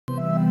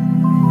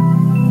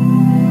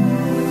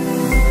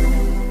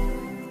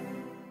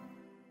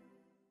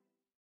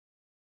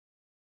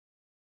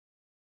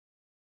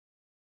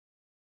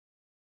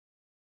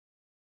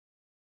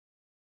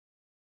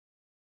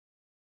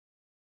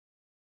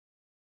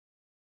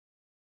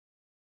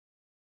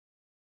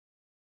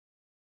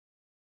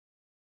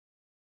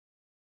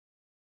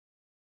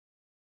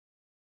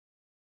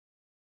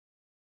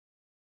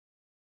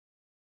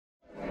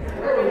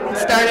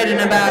started in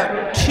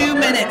about 2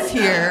 minutes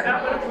here.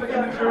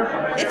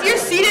 If you're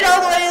seated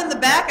all the way in the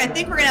back, I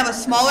think we're going to have a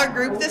smaller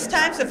group this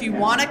time, so if you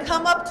want to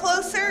come up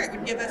closer, it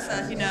would give us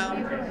a,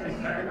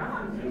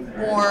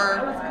 more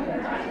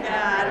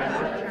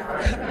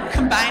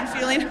combined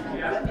feeling.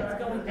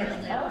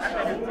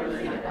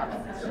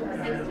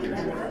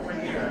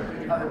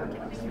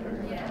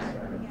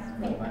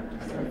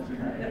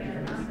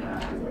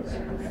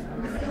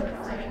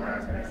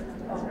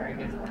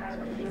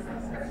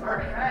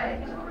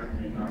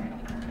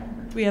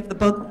 We have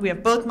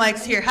both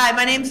mics here. Hi,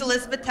 my name is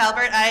Elizabeth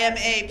Talbert. I am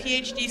a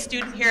PhD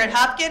student here at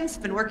Hopkins.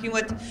 Been working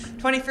with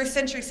 21st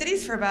Century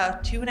Cities for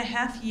about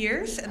 2.5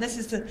 years, and this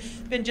has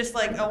been just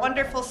like a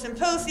wonderful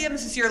symposium.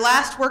 This is your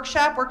last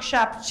workshop,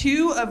 workshop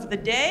 2 of the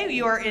day.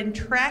 You are in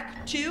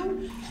track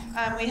 2.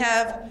 We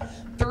have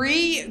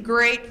 3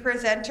 great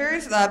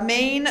presenters.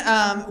 Maine,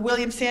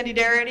 William Sandy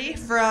Darity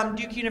from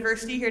Duke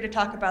University, here to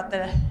talk about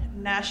the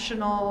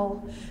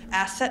National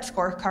Asset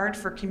Scorecard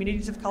for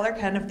Communities of Color,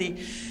 kind of the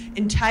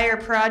entire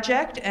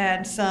project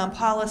and some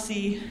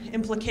policy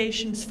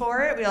implications for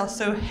it. We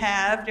also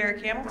have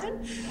Darrick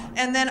Hamilton.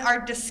 And then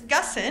our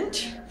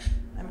discussant,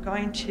 I'm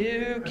going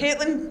to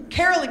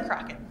Karilyn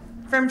Crockett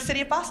from City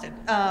of Boston.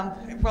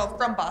 Well,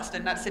 from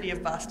Boston, not City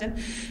of Boston.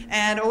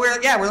 And we're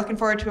looking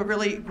forward to a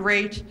really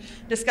great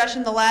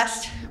discussion. The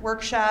last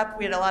workshop,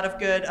 we had a lot of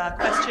good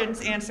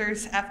questions,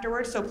 answers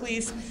afterwards. So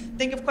please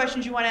think of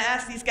questions you want to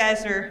ask. These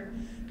guys are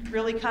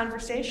really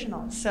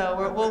conversational.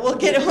 So we'll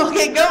get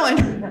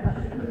going.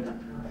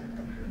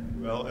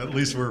 Well, at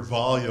least we're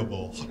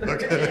voluble.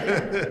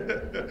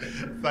 Okay.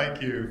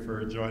 Thank you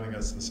for joining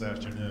us this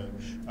afternoon.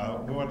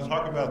 We want to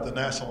talk about the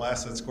National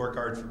Asset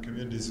Scorecard for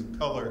Communities of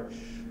Color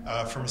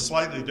from a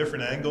slightly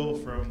different angle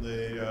from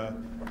the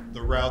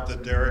route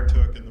that Darrick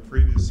took in the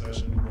previous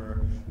session,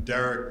 where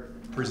Darrick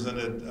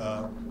presented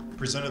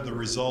the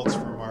results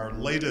from our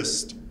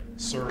latest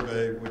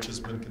survey, which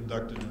has been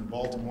conducted in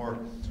Baltimore.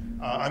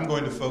 I'm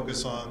going to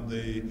focus on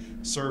the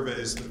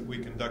surveys that we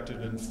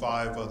conducted in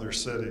 5 other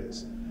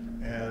cities.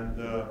 And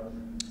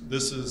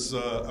this is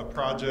a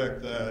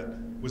project that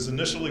was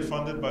initially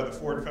funded by the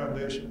Ford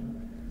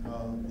Foundation,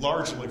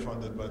 largely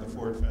funded by the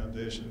Ford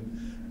Foundation.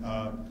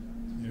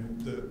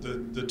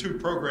 The 2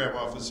 program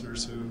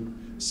officers who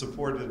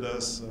supported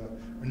us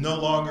are no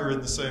longer in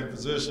the same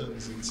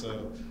positions, and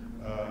so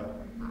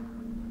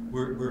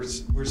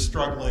we're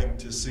struggling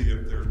to see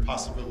if there are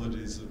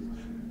possibilities of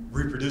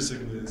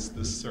reproducing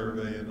this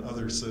survey in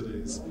other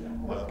cities.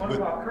 One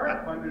of our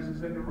current funders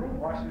is in the room,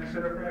 Washington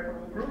Center for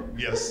Equitable Group.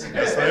 Yes,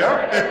 yes they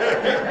are.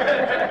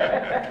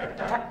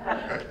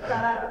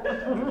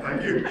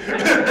 Thank you.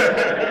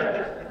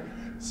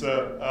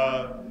 So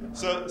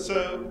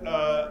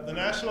the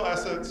National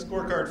Asset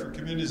Scorecard for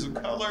Communities of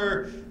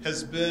Color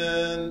has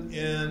been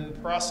in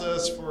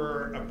process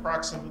for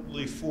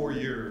approximately 4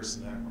 years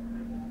now.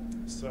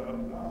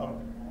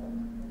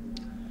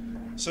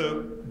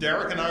 So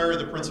Darrick and I are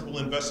the principal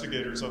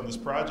investigators on this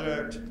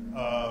project.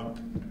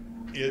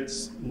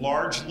 It's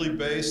largely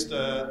based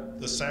at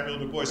the Samuel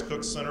DuBois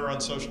Cook Center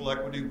on Social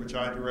Equity, which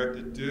I direct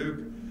at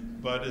Duke,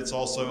 but it's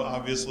also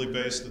obviously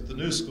based at the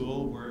New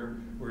School,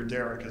 where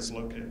Darrick is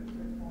located.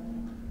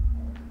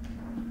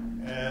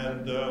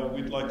 And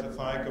we'd like to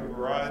thank a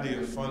variety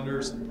of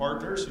funders and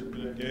partners who've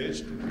been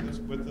engaged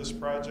with this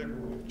project.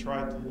 We've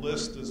tried to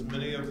list as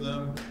many of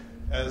them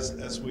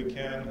as we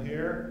can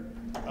here.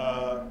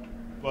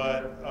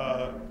 But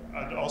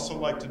I'd also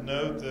like to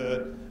note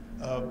that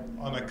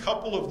on a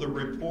couple of the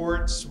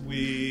reports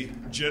we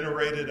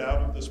generated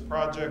out of this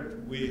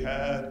project, we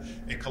had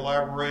a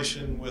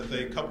collaboration with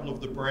a couple of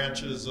the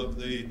branches of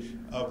the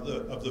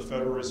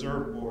Federal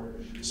Reserve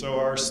Board. So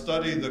our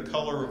study, The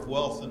Color of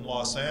Wealth in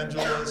Los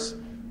Angeles,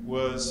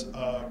 was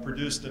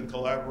produced in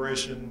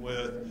collaboration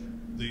with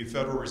the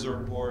Federal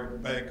Reserve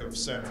Board Bank of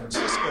San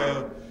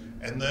Francisco,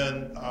 and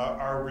then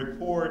our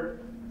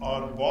report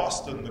on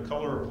Boston, The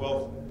Color of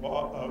Wealth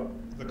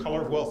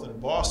in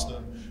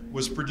Boston,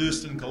 was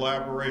produced in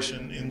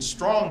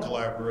strong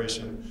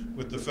collaboration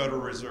with the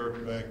Federal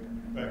Reserve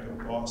Bank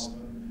of Boston.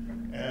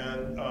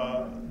 And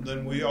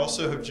then we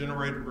also have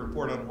generated a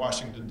report on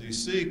Washington,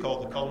 D.C.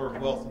 called The Color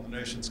of Wealth in the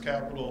Nation's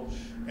Capital,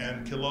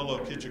 and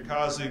Kilolo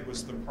Kijakazi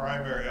was the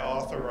primary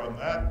author on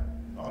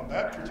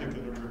that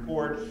particular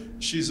report.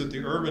 She's at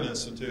the Urban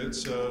Institute,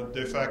 so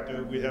de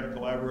facto we had a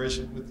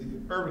collaboration with the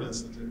Urban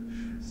Institute.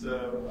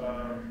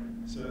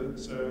 So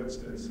it's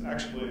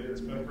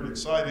been pretty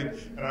exciting,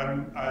 and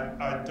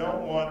I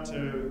don't want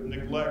to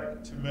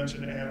neglect to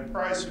mention Ann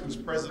Price, who is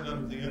president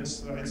of the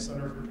Insight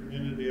Center for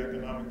Community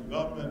Economic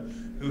Development,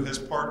 who has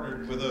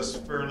partnered with us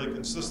fairly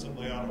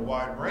consistently on a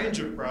wide range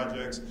of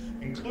projects,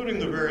 including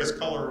the various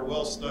color of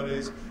wealth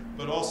studies,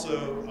 but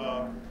also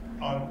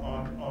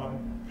on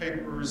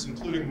papers,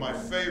 including my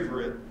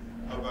favorite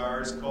of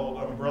ours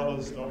called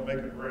Umbrellas Don't Make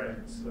It Rain.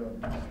 So,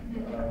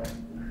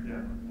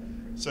 yeah.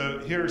 So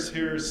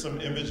here's some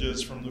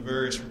images from the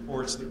various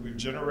reports that we've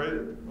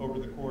generated over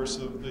the course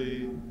of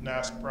the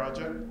NASCC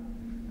project.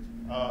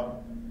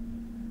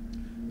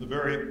 The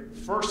very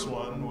first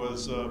one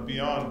was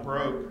Beyond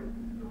Broke,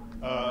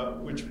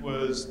 which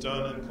was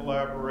done in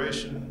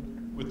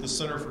collaboration with the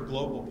Center for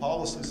Global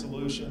Policy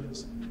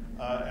Solutions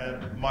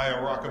and Maya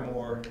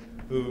Rockamore,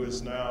 who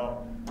is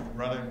now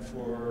running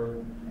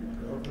for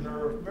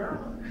governor of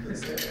Maryland.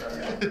 Is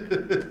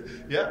that right?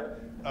 Yeah.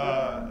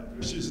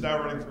 She's now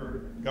running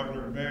for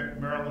governor of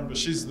Maryland, but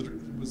she was the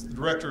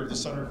director of the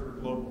Center for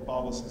Global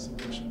Policy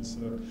Solutions,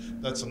 so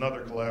that's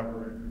another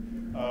collaborator.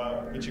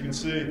 But you can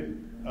see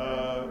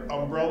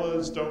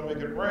umbrellas don't make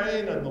it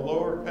rain in the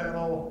lower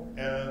panel,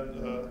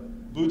 and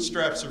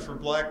bootstraps are for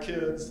black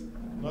kids,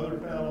 another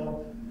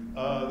panel.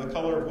 The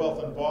color of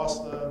wealth in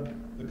Boston,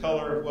 the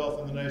color of wealth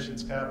in the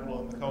nation's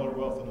capital, and the color of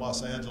wealth in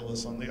Los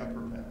Angeles on the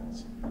upper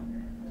panels.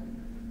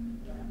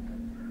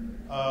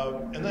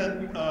 And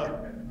then,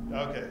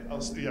 okay,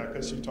 yeah,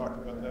 because you talked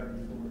about that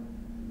before.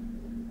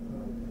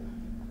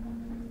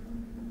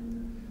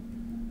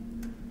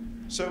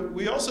 So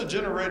we also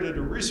generated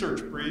a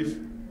research brief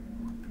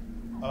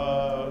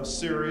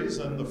series,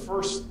 and the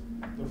first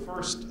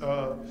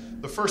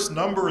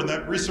number in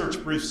that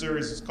research brief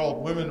series is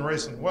called Women,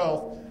 Race, and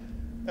Wealth,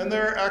 and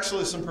there are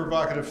actually some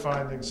provocative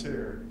findings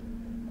here.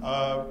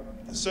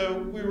 So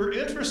we were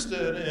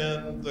interested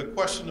in the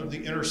question of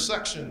the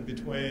intersection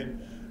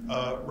between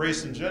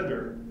race and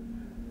gender,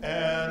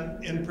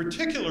 and in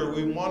particular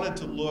we wanted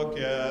to look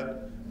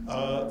at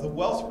the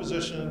wealth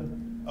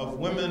position of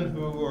women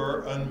who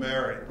are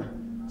unmarried,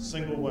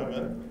 single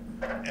women,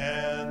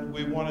 and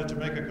we wanted to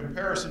make a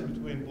comparison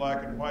between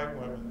black and white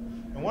women.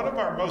 And one of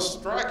our most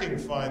striking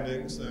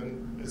findings,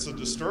 and it's a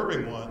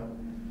disturbing one,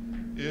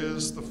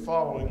 is the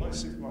following.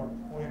 Let's see if my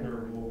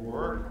pointer will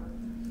work.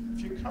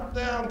 If you come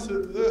down to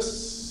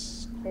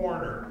this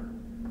corner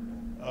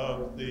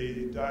of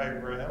the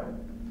diagram,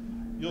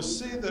 you'll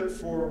see that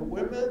for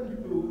women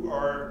who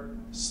are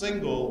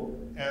single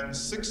and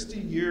 60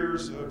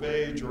 years of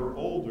age or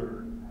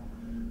older,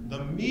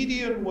 the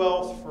median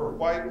wealth for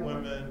white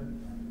women,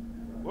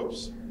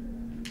 whoops,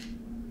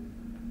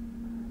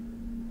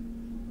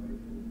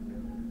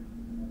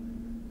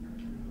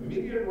 the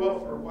median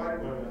wealth for white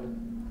women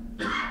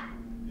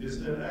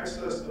is in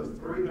excess of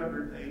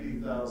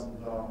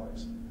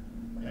 $380,000,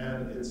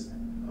 and it's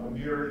a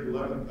mere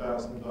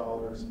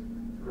 $11,000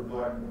 for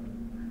black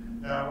women.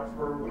 Now,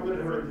 for women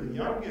who are in the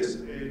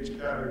youngest age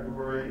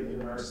category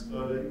in our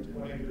study,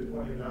 20 to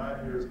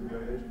 29 years of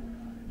age,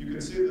 you can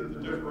see that the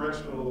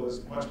differential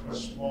is much,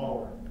 much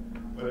smaller,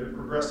 but it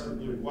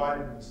progressively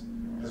widens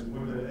as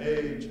women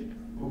age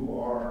who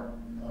are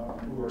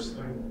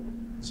single.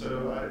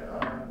 So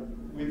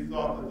we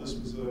thought that this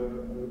was a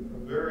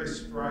very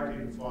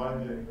striking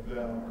finding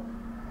about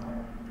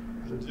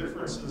the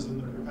differences in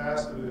the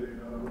capacity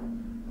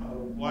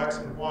of blacks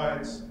and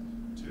whites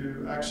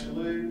to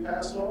actually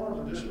pass on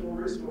additional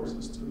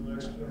resources to the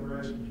next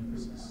generation.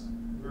 This is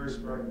very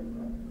striking.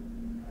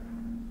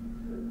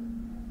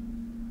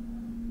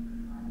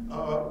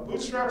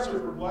 Bootstraps Are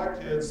for Black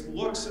Kids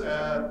looks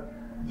at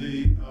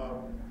the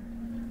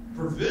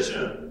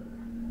provision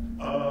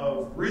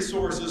of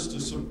resources to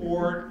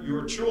support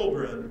your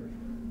children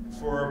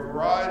for a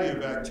variety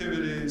of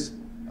activities.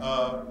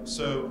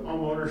 So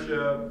home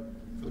ownership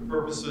for the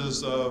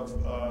purposes of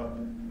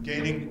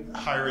gaining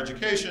higher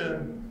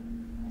education,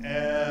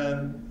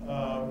 and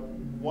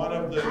one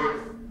of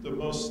the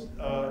most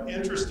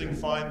interesting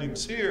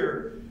findings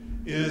here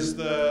is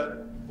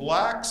that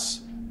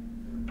blacks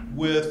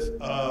with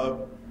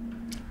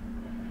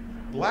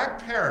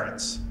black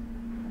parents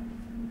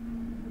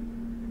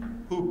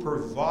who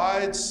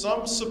provide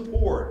some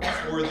support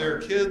for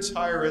their kids'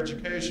 higher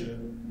education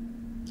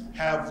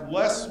have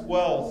less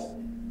wealth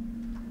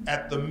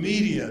at the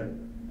median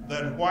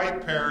than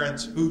white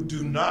parents who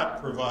do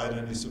not provide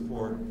any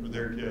support for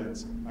their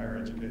kids' higher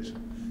education.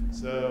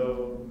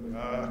 So,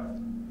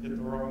 hit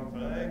the wrong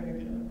thing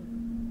again.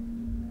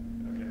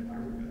 Okay,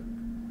 here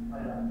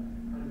we go.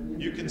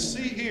 You can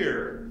see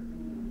here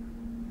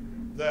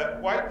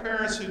that white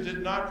parents who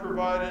did not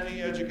provide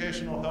any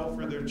educational help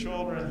for their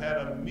children had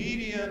a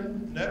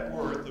median net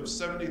worth of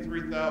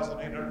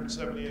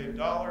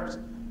 $73,878.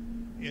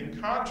 In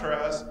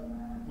contrast,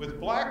 with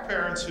black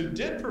parents who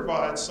did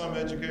provide some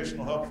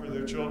educational help for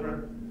their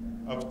children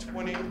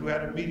who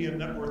had a median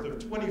net worth of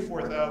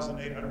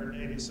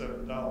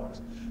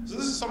 $24,887. So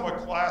this is somewhat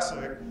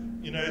classic.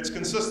 You know, it's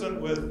consistent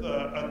with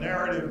a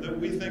narrative that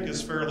we think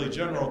is fairly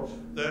general,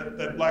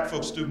 that black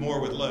folks do more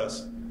with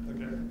less.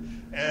 Okay,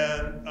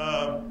 and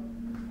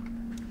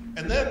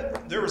then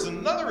there was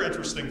another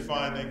interesting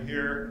finding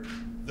here,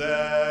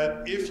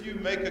 that if you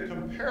make a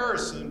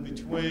comparison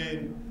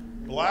between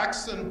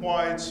blacks and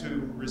whites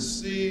who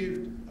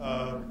received,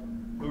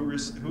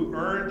 who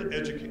earned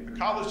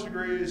college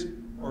degrees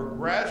or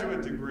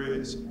graduate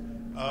degrees,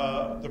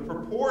 the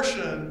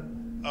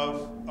proportion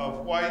of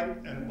white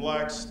and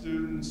black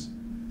students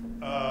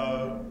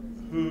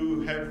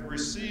who have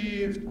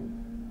received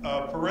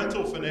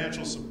parental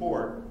financial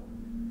support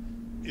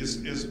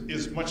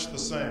is much the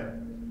same.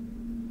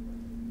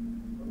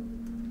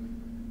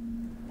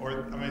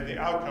 Or, I mean, the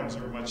outcomes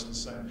are much the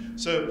same.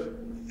 So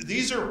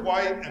these are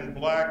white and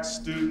black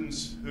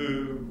students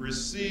who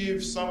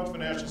receive some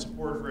financial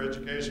support for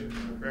education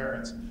from their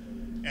parents.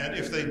 And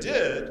if they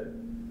did,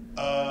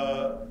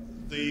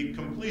 the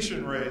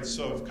completion rates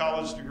of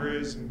college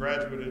degrees and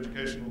graduate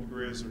educational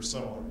degrees are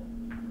similar.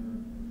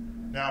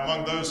 Now,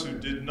 among those who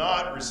did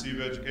not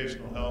receive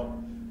educational help,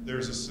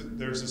 there's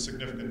a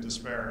significant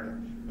disparity.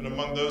 But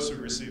among those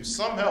who received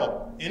some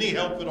help, any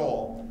help at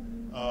all,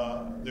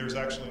 there's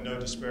actually no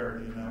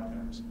disparity in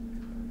outcomes.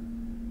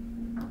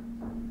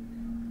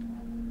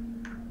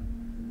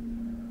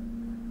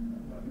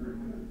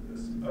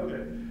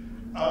 Okay.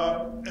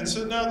 And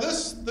so now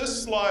this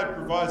slide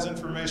provides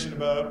information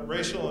about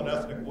racial and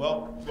ethnic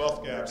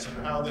wealth gaps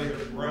and how they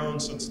have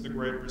grown since the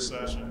Great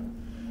Recession.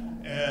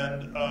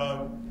 And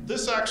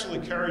this actually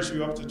carries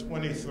you up to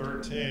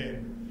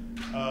 2013,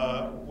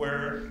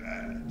 where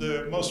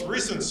the most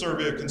recent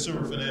survey of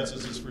consumer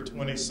finances is for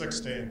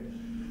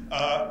 2016.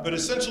 But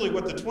essentially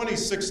what the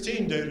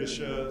 2016 data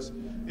shows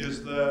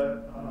is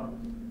that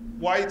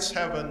whites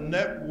have a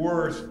net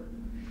worth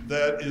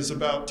that is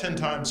about 10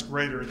 times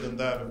greater than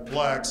that of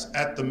blacks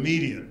at the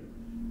median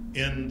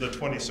in the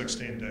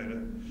 2016 data.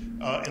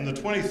 In the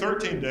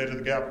 2013 data,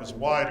 the gap was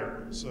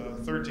wider, so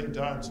 13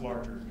 times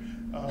larger.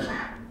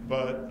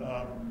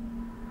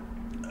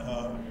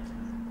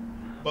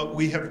 But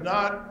we have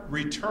not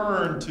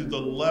returned to the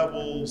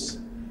levels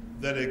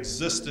that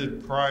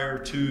existed prior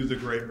to the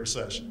Great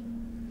Recession.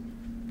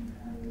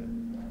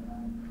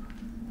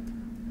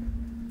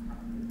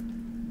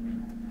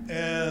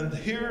 And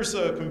here's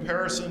a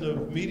comparison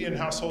of median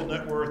household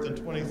net worth in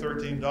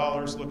 2013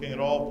 dollars, looking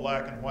at all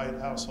black and white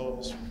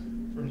households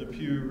from the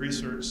Pew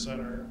Research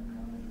Center.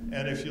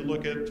 And if you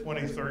look at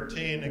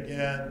 2013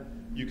 again,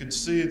 you can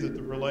see that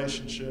the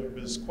relationship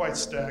is quite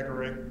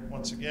staggering.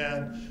 Once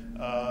again,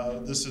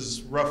 this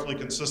is roughly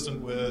consistent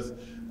with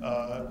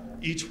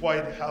each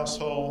white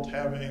household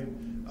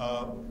having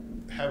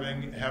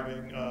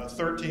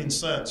 13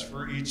 cents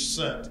for each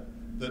cent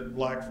that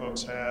black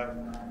folks have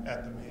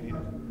at the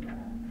median.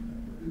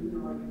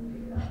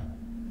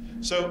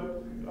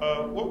 So,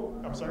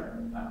 I'm sorry?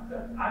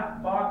 I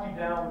bogged you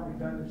down when we've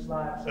done the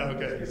slides. So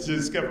okay, so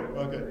skip them.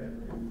 Okay.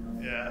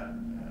 Yeah.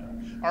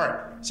 All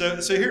right. So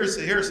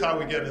here's how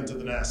we get into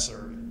the NASCC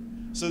survey.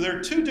 So there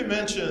are two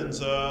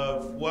dimensions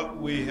of what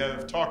we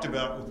have talked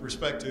about with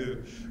respect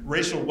to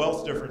racial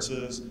wealth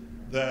differences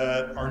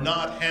that are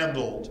not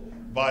handled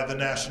by the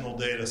national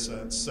data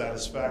sets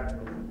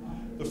satisfactorily.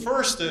 The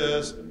first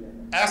is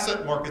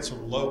asset markets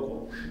are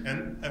local,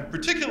 and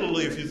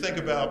particularly if you think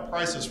about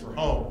prices for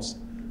homes,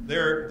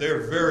 they're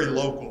very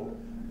local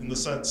in the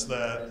sense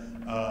that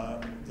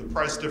the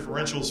price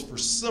differentials for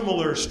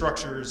similar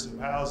structures of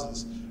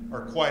houses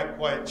are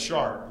quite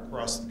sharp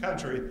across the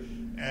country,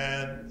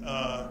 and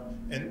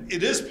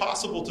it is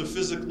possible to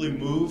physically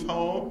move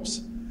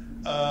homes,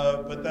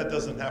 but that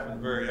doesn't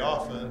happen very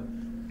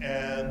often.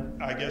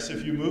 And I guess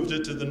if you moved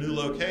it to the new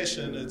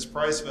location, its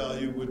price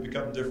value would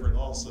become different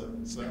also.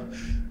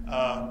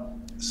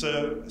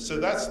 So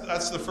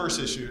that's the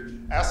first issue.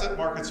 Asset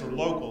markets are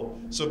local.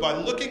 So by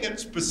looking at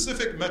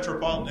specific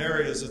metropolitan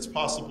areas, it's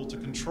possible to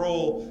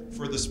control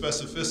for the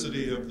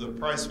specificity of the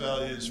price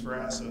values for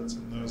assets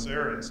in those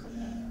areas.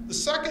 The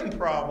second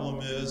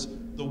problem is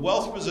the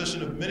wealth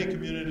position of many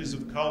communities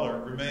of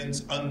color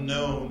remains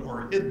unknown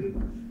or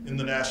hidden in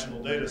the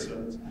national data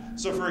sets.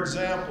 So for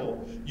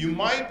example, you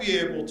might be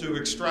able to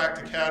extract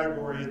a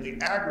category in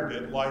the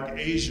aggregate like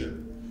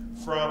Asian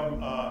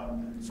from a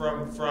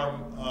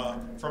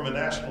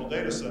national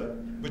data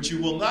set, but you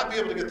will not be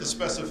able to get the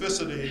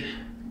specificity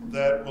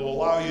that will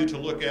allow you to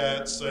look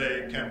at,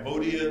 say,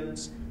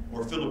 Cambodians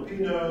or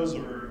Filipinos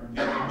or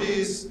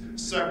Vietnamese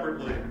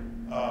separately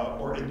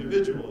or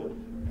individually.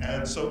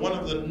 And so one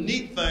of the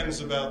neat things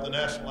about the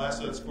National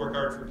Asset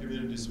Scorecard for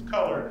Communities of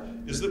Color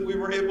is that we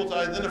were able to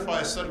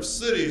identify a set of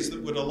cities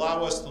that would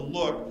allow us to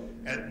look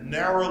at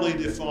narrowly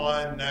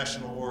defined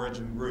national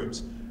origin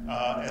groups.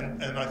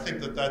 And I think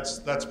that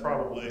that's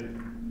probably,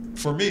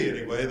 for me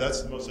anyway,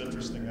 that's the most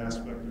interesting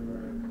aspect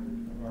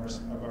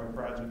of our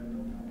project.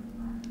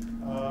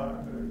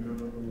 I'm going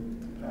to go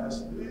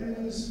past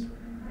these.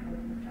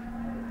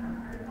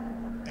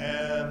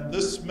 And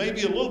this may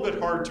be a little bit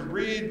hard to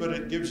read, but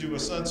it gives you a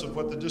sense of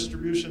what the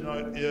distribution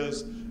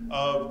is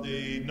of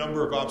the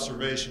number of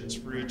observations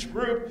for each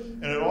group,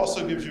 and it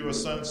also gives you a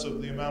sense of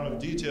the amount of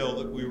detail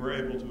that we were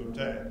able to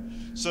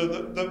obtain. So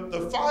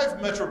the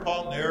 5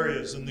 metropolitan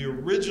areas in the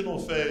original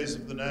phase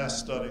of the NASCC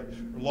study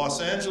were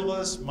Los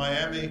Angeles,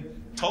 Miami,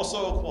 Tulsa,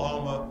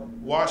 Oklahoma,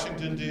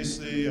 Washington,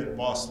 D.C., and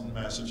Boston,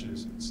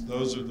 Massachusetts.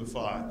 Those are the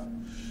 5.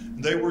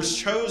 They were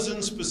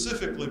chosen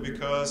specifically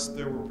because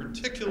there were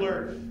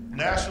particular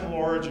national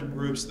origin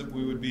groups that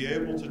we would be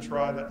able to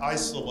try to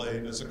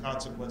isolate as a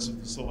consequence of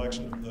the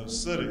selection of those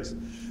cities.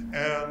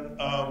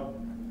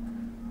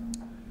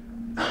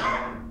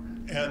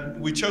 And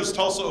we chose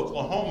Tulsa,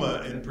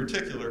 Oklahoma in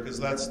particular because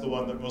that's the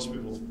one that most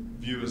people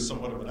view as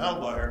somewhat of an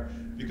outlier,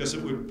 because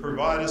it would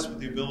provide us with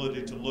the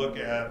ability to look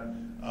at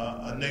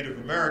a Native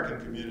American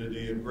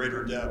community in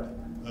greater depth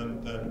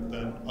than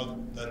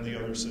the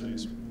other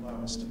cities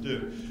allow us to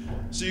do.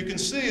 So you can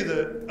see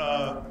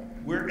that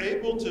we're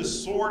able to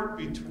sort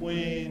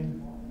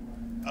between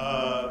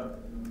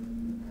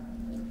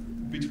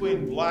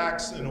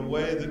blacks in a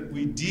way that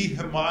we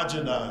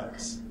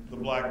dehomogenize the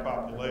black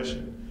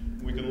population.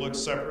 We can look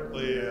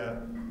separately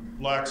at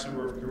blacks who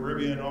are of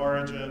Caribbean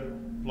origin,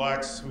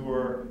 blacks who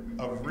are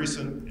of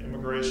recent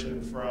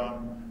immigration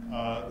from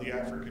the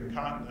African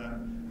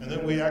continent, and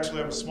then we actually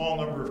have a small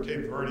number of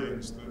Cape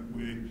Verdeans that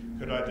we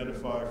could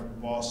identify from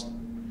Boston.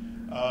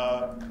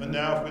 But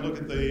now if we look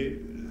at the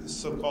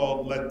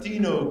so-called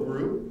Latino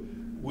group,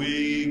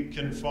 we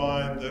can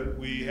find that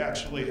we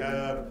actually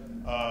have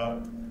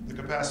the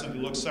capacity to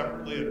look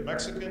separately at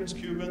Mexicans,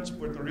 Cubans,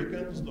 Puerto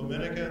Ricans,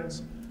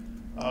 Dominicans,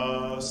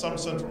 some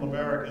Central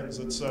Americans,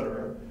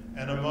 etc.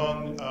 And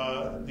among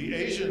the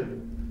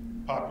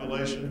Asian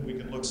population, we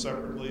can look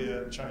separately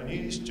at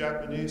Chinese,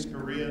 Japanese,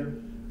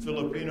 Korean,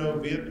 Filipino,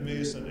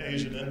 Vietnamese, and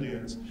Asian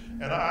Indians.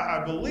 And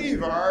I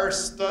believe our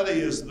study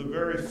is the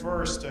very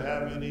first to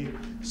have any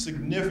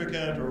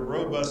significant or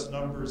robust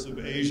numbers of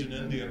Asian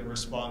Indian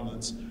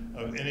respondents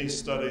of any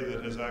study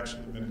that has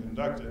actually been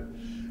conducted.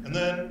 And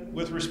then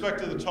with respect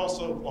to the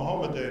Tulsa,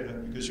 Oklahoma data,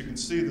 because you can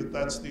see that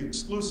that's the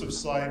exclusive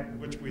site in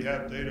which we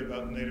have data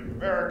about Native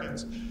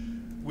Americans,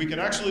 we can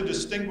actually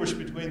distinguish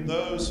between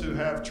those who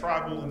have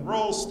tribal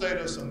enrolled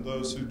status and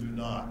those who do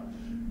not.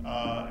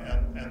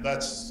 And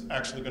that's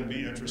actually going to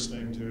be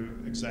interesting to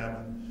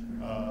examine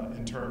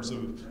in terms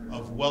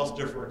of wealth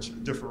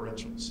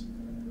differentials.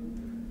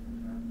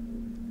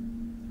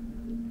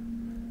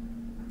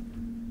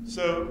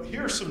 So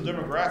here's some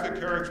demographic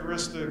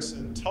characteristics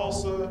in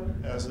Tulsa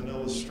as an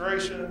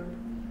illustration.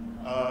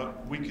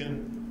 We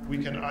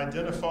can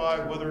identify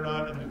whether or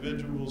not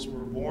individuals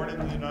were born in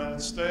the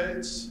United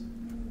States,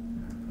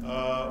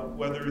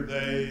 whether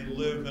they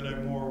live in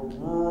a more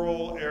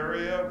rural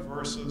area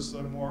versus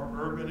a more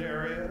urban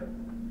area,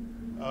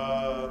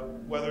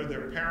 whether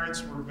their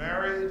parents were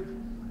married,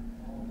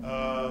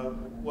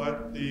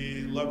 what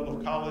the level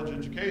of college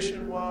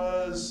education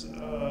was,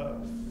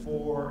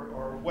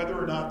 or whether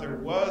or not there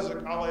was a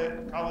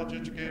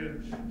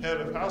college-educated head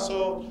of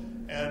household,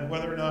 and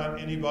whether or not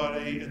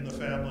anybody in the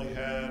family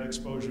had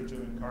exposure to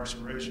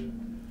incarceration.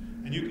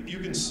 And you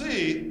can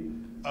see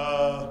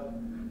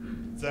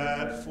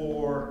that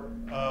for,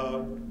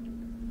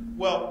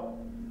 well,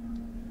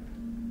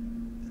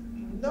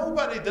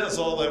 nobody does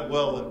all that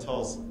well in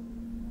Tulsa,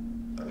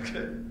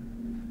 okay?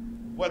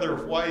 Whether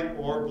white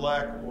or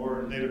black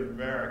or Native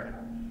American.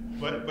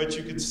 But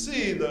you can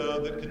see, though,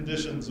 that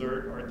conditions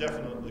are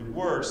definitely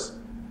worse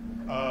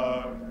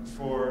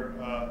for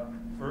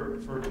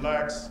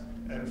blacks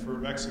and for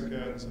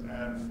Mexicans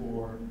and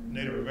for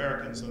Native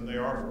Americans than they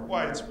are for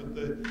whites. But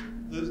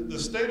the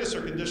status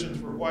or conditions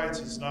for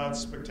whites is not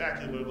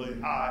spectacularly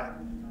high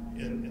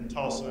in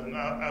Tulsa,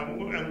 and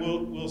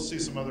we'll see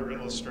some other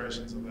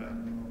illustrations of that.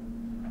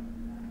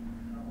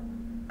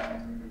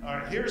 All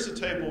right, here's a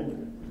table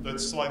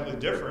that's slightly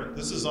different.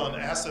 This is on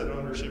asset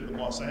ownership in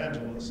Los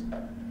Angeles.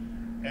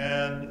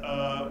 And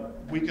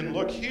we can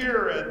look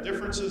here at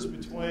differences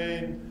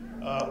between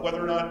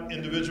whether or not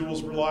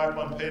individuals rely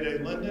upon payday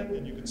lending,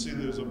 and you can see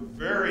there's a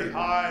very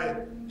high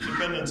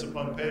dependence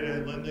upon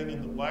payday lending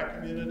in the black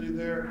community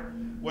there,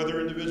 whether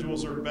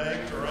individuals are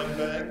banked or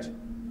unbanked,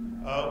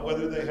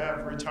 whether they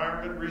have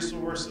retirement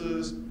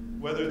resources,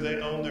 whether they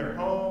own their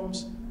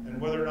homes,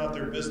 and whether or not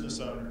they're business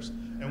owners.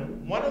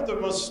 And one of the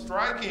most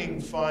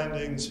striking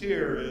findings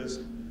here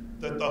is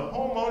that the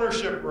home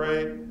ownership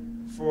rate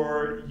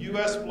for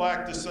US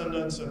black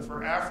descendants and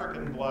for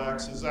African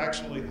blacks is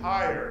actually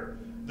higher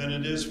than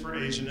it is for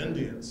Asian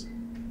Indians.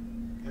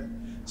 Okay?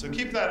 So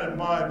keep that in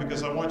mind,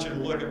 because I want you to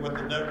look at what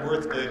the net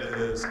worth data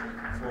is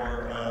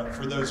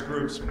for those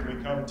groups when we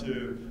come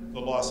to the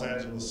Los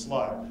Angeles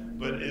slide.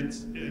 But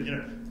it's, you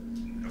know,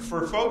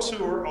 for folks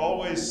who are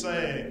always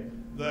saying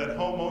that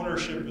home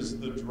ownership is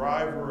the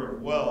driver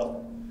of wealth,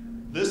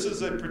 this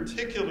is a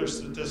particular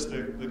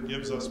statistic that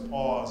gives us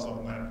pause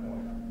on that point.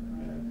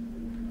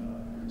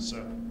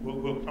 So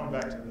we'll come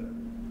back to that.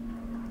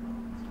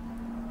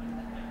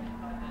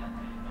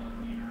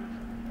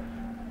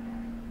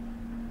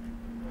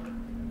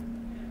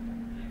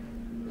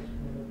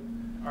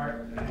 All right,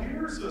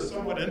 here's a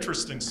somewhat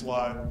interesting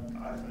slide,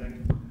 I think.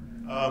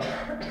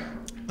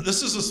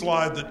 This is a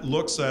slide that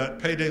looks at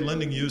payday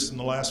lending use in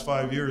the last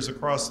 5 years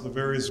across the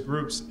various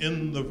groups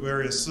in the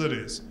various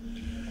cities.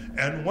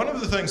 And one of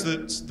the things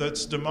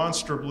that's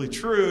demonstrably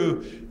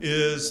true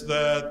is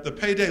that the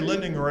payday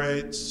lending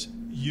rates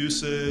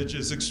usage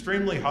is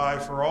extremely high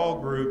for all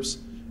groups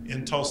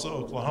in Tulsa,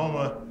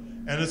 Oklahoma,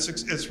 and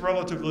it's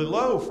relatively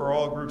low for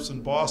all groups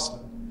in Boston.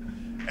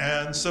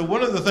 And so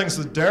one of the things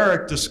that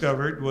Darrick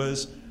discovered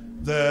was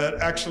that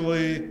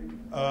actually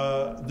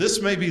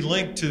this may be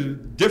linked to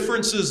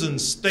differences in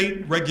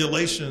state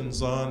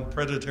regulations on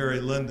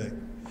predatory lending.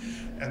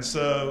 And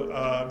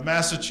so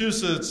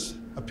Massachusetts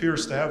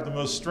appears to have the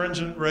most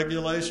stringent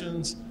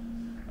regulations.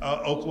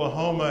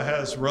 Oklahoma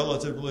has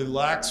relatively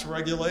lax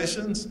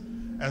regulations.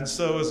 And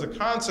so as a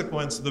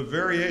consequence, the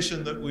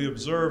variation that we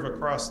observe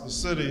across the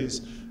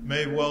cities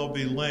may well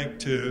be linked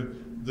to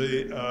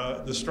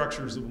the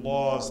structures of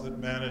laws that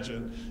manage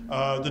it.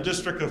 The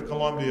District of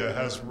Columbia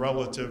has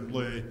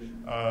relatively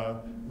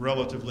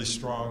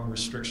strong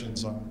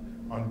restrictions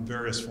on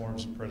various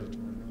forms of predatory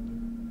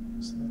lending.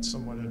 So that's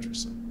somewhat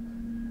interesting.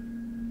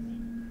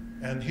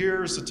 And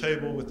here's a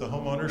table with the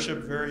home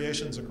ownership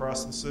variations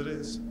across the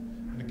cities.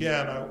 And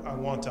again, I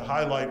want to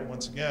highlight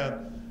once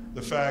again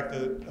the fact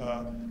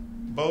that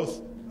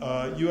both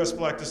U.S.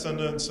 Black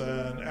descendants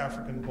and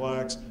African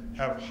blacks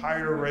have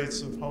higher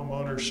rates of home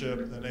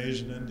ownership than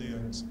Asian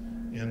Indians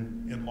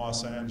in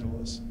Los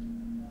Angeles.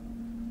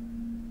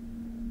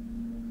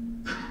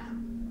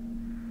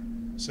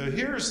 So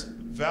here's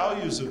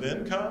values of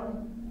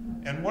income.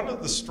 And one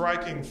of the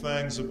striking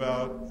things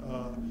about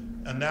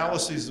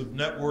analyses of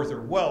net worth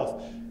or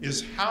wealth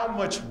is how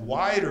much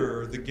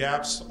wider the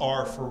gaps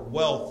are for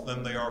wealth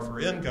than they are for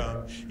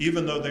income,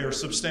 even though they are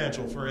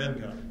substantial for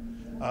income.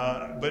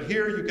 But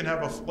here you can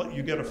have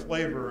you get a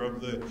flavor of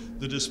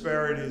the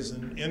disparities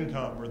in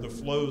income or the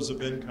flows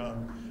of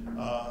income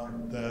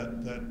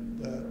that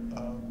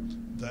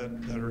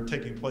are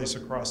taking place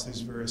across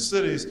these various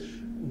cities.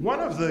 One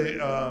of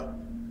the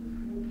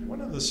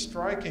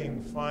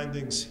striking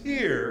findings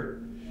here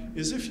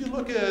is if you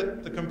look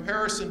at the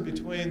comparison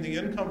between the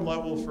income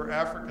level for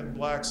African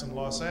blacks in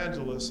Los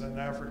Angeles and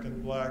African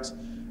blacks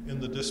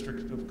in the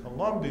District of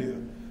Columbia,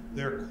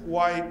 they're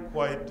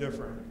quite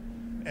different.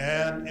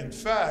 And in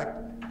fact,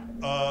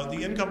 the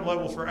income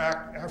level for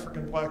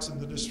African blacks in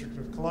the District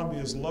of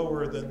Columbia is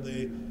lower than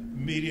the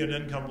median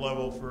income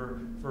level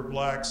for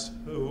blacks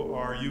who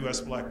are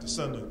U.S. black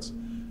descendants.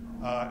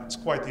 It's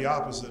quite the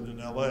opposite in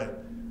LA.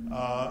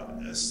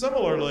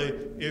 Similarly,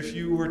 if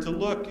you were to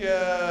look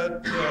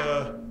at,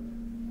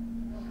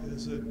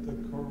 is it the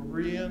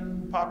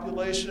Korean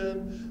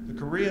population? The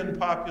Korean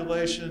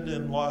population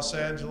in Los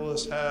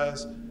Angeles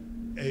has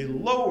a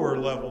lower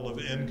level of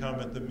income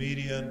at the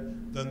median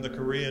than the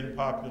Korean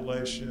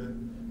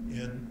population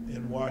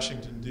in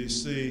Washington,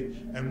 D.C.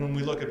 And when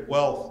we look at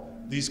wealth,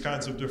 these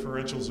kinds of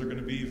differentials are going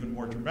to be even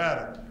more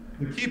dramatic.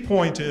 The key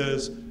point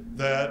is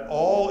that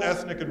all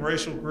ethnic and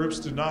racial groups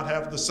do not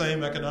have the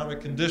same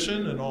economic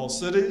condition in all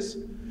cities.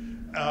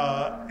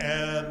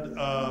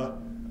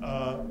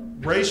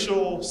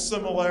 Racial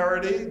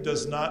similarity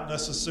does not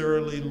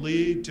necessarily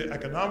lead to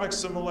economic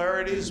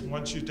similarities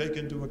once you take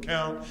into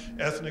account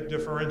ethnic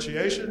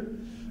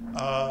differentiation.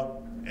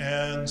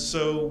 And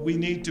so we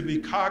need to be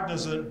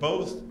cognizant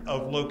both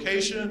of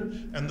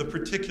location and the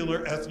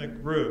particular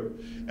ethnic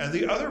group. And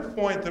the other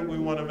point that we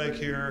want to make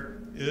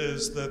here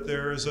is that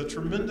there is a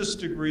tremendous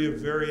degree of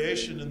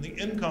variation in the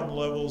income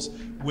levels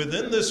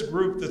within this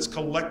group that's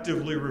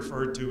collectively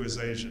referred to as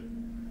Asian.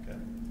 Okay?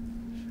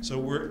 So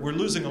we're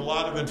losing a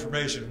lot of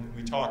information when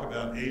we talk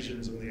about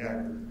Asians in the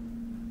aggregate.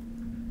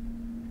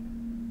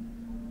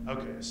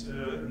 Okay, so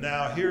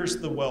now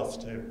here's the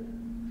wealth table.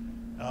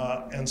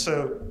 And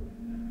so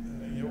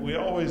we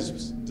always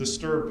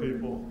disturb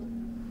people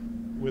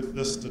with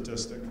this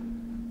statistic,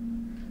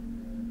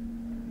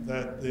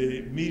 that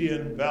the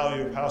median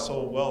value of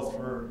household wealth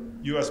for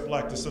U.S.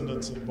 black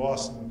descendants in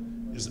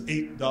Boston is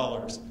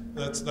 $8.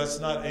 That's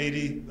not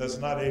 80, that's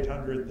not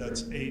 800,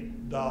 that's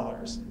 $8.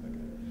 Okay.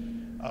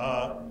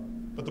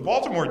 But the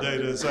Baltimore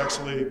data is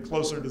actually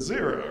closer to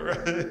 0, right?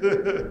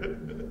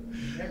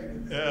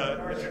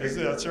 Yeah,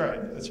 that's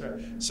right, that's right.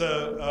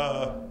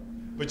 So,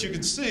 but you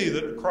can see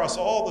that across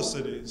all the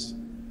cities,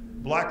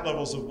 black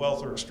levels of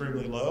wealth are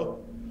extremely low.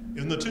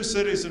 In the 2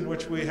 cities in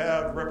which we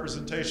have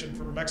representation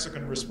from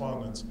Mexican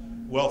respondents,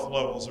 wealth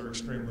levels are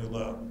extremely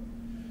low.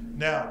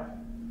 Now,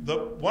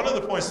 one of the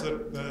points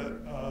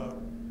that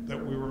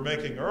we were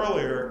making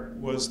earlier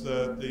was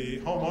that the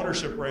home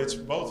ownership rates,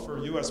 both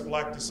for U.S.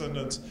 black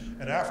descendants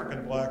and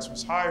African blacks,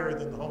 was higher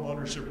than the home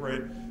ownership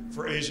rate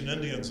for Asian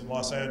Indians in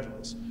Los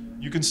Angeles.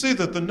 You can see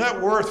that the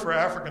net worth for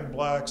African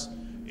blacks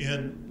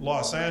in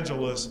Los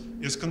Angeles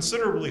is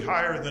considerably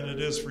higher than it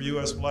is for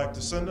U.S. black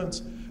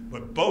descendants,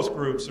 but both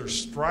groups are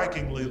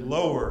strikingly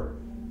lower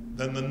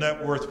than the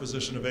net worth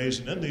position of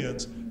Asian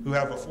Indians, who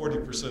have a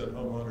 40%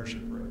 home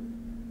ownership rate.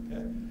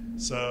 Okay?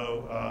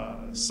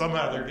 So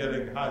somehow they're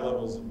getting high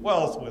levels of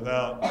wealth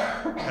without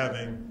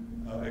having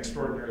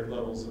extraordinary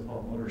levels of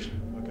home ownership.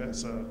 Okay,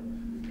 so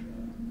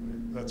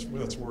that's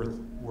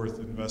worth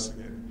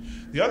investigating.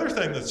 The other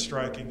thing that's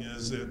striking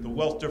is that the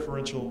wealth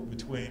differential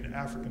between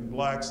African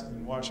blacks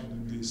in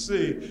Washington,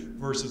 D.C.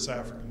 versus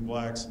African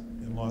blacks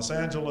in Los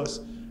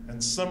Angeles,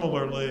 and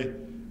similarly,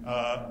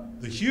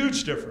 the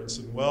huge difference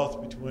in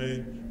wealth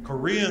between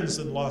Koreans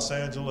in Los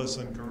Angeles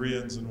and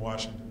Koreans in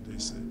Washington,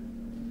 D.C.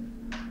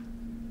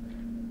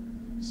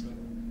 So,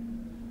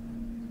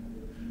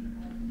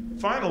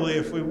 finally,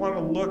 if we want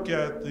to look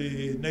at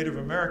the Native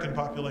American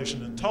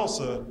population in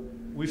Tulsa,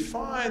 we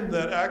find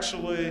that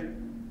actually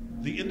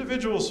the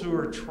individuals who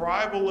are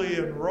tribally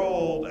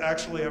enrolled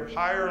actually have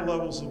higher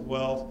levels of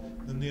wealth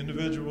than the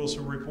individuals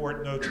who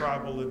report no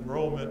tribal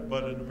enrollment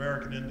but an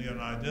American Indian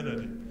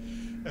identity.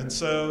 And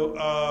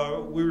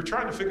so we were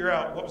trying to figure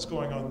out what was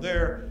going on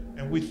there,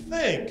 And we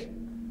think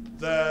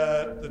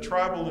that the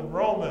tribal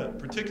enrollment,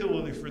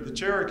 particularly for the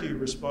Cherokee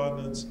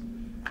respondents,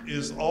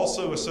 is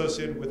also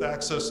associated with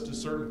access to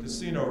certain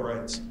casino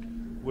rights,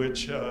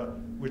 which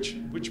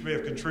may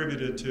have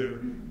contributed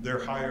to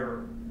their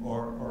higher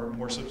or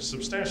more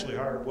substantially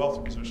higher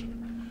wealth position.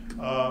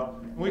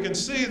 We can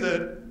see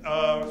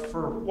that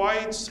for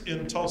whites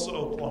in Tulsa,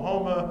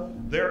 Oklahoma,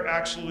 they're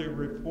actually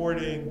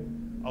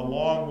reporting,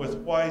 along with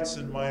whites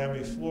in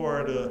Miami,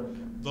 Florida,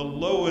 the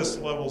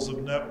lowest levels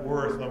of net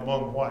worth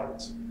among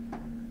whites.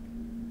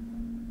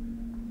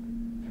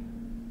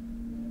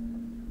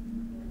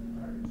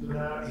 So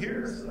now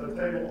here's a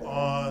table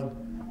on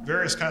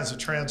various kinds of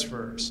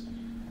transfers.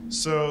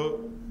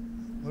 So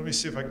let me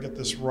see if I can get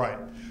this right.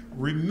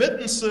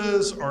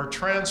 Remittances are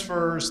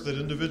transfers that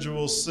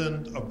individuals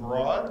send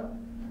abroad.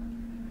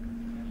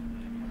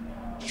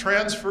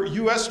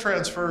 U.S.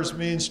 transfers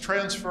means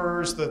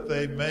transfers that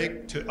they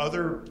make to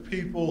other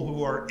people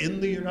who are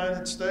in the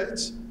United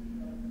States.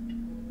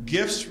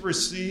 Gifts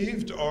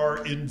received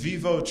are in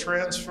vivo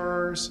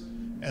transfers,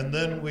 and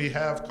then we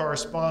have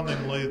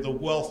correspondingly the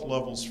wealth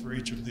levels for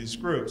each of these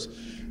groups.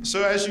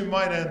 So as you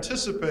might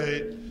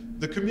anticipate,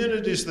 the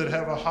communities that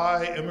have a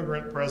high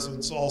immigrant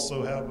presence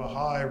also have a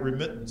high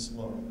remittance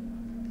level.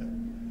 Okay.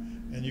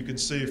 And you can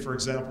see, for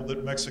example,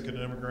 that Mexican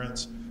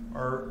immigrants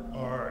are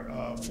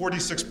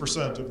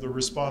 46% of the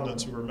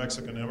respondents who are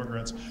Mexican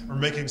immigrants are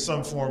making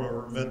some form of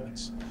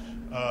remittance.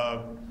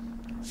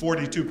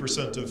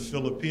 42% of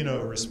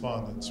Filipino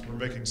respondents were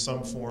making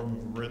some form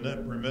of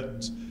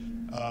remittance.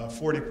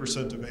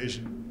 40% of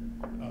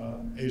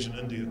Asian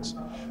Indians.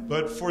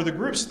 But for the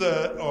groups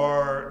that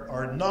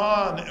are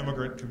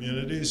non-immigrant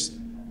communities,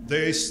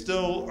 they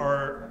still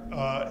are,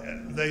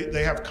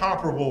 they have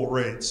comparable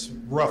rates,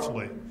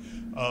 roughly,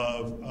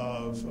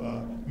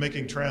 of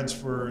making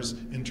transfers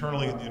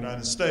internally in the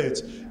United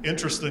States.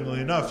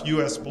 Interestingly enough,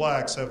 U.S.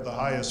 blacks have the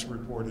highest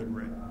reported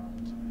rate.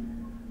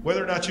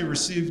 Whether or not you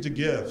received a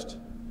gift,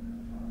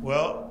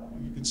 well,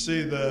 you can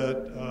see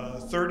that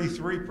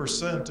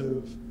 33%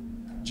 of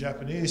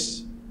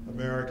Japanese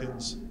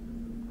Americans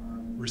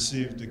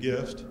received a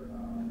gift,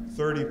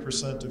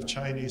 30% of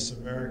Chinese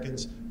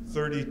Americans,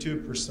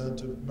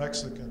 32% of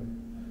Mexican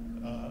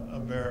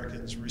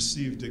Americans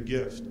received a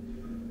gift.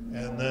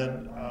 And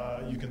then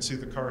you can see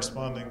the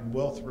corresponding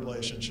wealth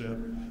relationship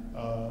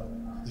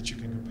that you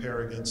can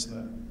compare against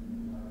that.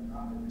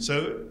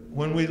 So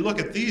when we look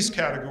at these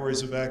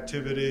categories of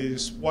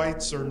activities,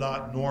 whites are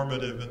not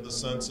normative in the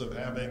sense of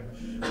having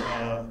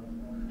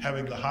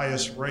the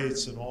highest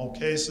rates in all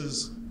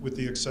cases, with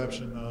the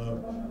exception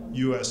of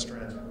U.S.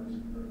 transfers.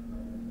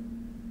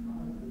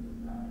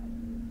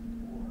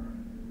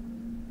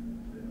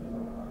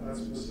 That's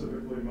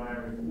specifically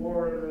Miami,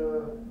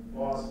 Florida,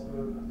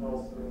 Boston,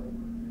 Tulsa.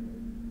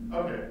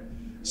 Okay,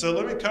 so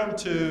let me come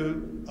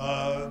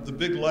to the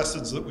big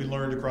lessons that we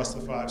learned across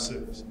the 5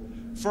 cities.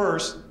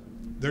 First,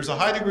 there's a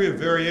high degree of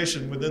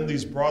variation within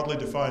these broadly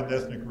defined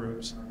ethnic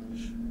groups.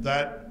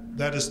 That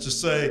is to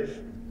say,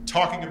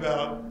 talking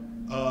about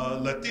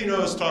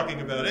Latinos,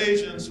 talking about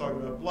Asians, talking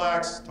about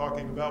blacks,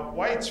 talking about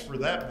whites for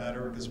that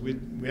matter, because we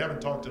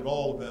haven't talked at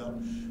all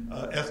about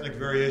ethnic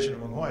variation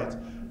among whites.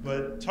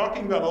 But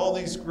talking about all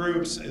these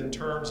groups in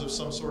terms of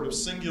some sort of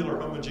singular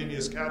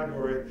homogeneous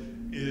category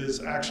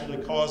is actually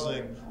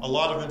causing a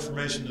lot of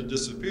information to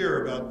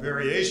disappear about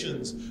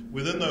variations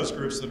within those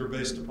groups that are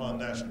based upon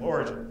national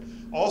origin.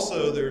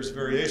 Also, there's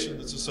variation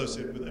that's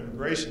associated with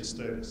immigration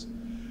status.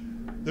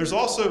 There's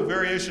also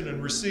variation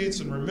in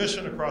receipts and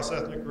remission across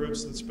ethnic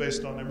groups that's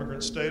based on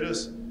immigrant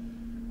status.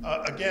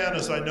 Again,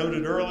 as I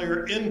noted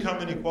earlier,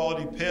 income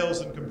inequality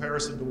pales in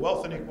comparison to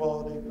wealth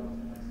inequality.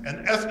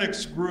 And ethnic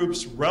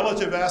groups'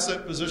 relative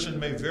asset position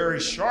may vary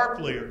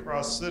sharply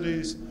across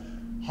cities.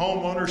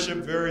 Home ownership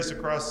varies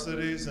across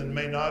cities and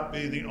may not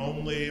be the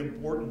only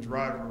important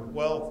driver of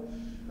wealth.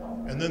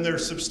 And then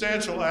there's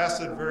substantial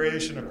asset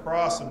variation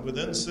across and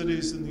within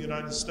cities in the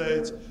United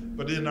States.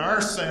 But in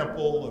our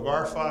sample of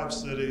our 5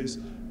 cities,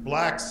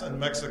 blacks and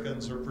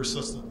Mexicans are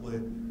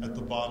persistently at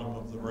the bottom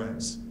of the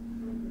ranks.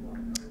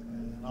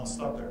 And I'll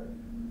stop there.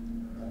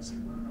 Thanks.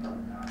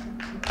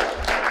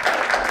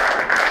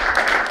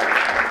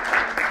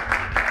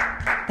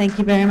 Thank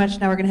you very much.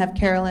 Now we're going to have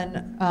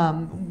Karilyn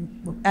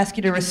ask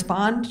you to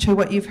respond to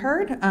what you've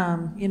heard,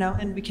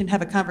 and we can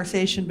have a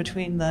conversation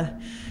between the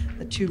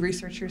 2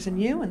 researchers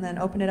and you, and then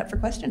open it up for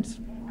questions.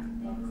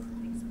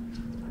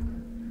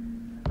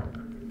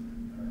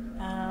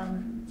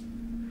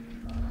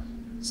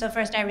 So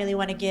first, I really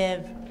want to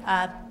give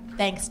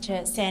thanks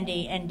to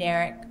Sandy and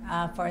Darrick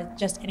for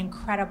just an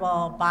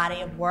incredible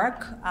body of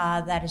work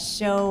that is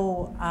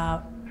so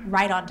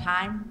right on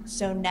time,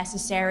 so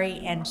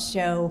necessary, and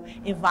so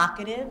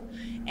evocative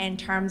in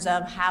terms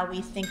of how we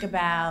think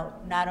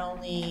about not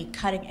only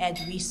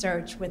cutting-edge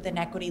research with an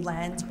equity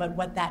lens, but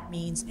what that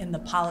means in the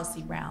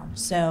policy realm.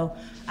 So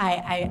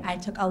I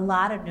took a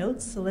lot of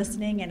notes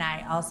listening, and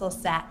I also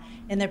sat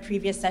in the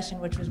previous session,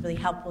 which was really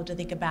helpful to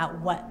think about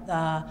what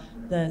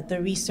the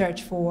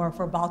research for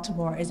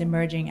Baltimore is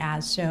emerging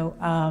as. So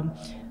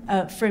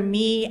for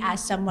me,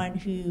 as someone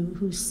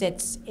who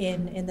sits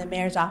in the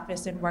mayor's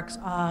office and works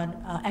on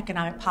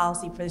economic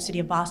policy for the city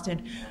of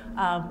Boston,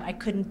 I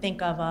couldn't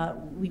think of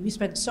we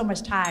spent so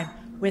much time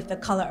with the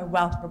Color of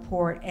Wealth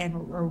report,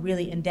 and we're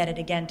really indebted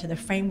again to the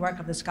framework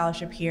of the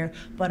scholarship here,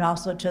 but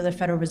also to the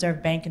Federal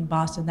Reserve Bank in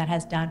Boston that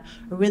has done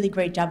a really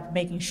great job of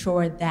making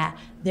sure that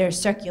there's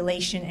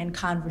circulation and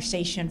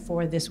conversation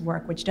for this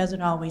work, which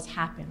doesn't always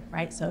happen,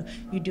 right? So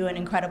you do an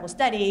incredible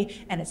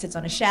study and it sits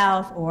on a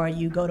shelf, or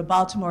you go to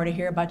Baltimore to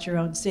hear about your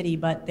own city,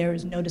 but there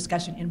is no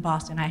discussion in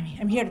Boston.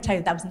 I'm here to tell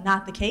you that was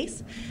not the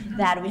case,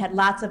 that we had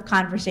lots of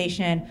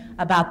conversation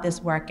about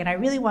this work. And I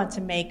really want to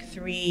make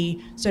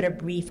 3 sort of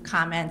brief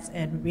comments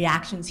and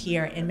reactions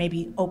here, and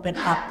maybe open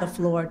up the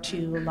floor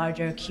to a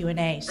larger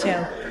Q&A.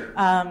 So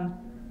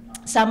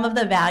some of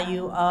the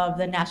value of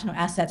the National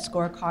Asset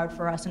Scorecard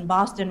for us in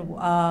Boston,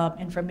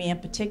 and for me in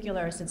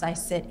particular, since I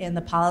sit in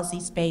the policy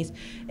space,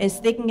 is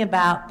thinking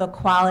about the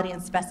quality and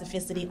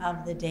specificity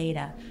of the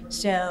data.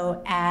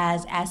 So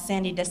as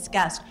Sandy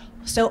discussed,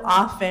 so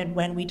often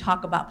when we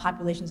talk about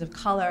populations of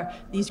color,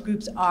 these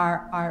groups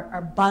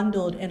are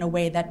bundled in a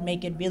way that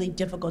make it really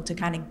difficult to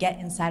kind of get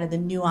inside of the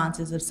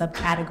nuances of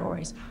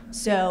subcategories.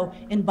 So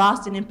in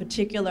Boston in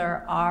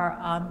particular,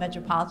 our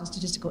metropolitan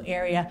statistical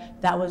area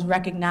that was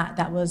recognized,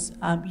 that was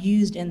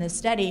used in this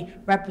study,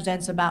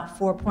 represents about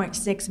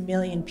 4.6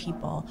 million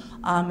people,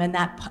 and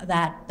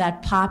that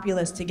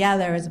populace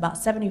together is about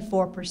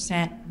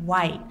 74%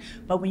 white.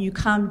 But when you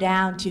come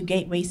down to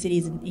gateway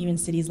cities and even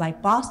cities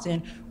like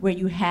Boston, where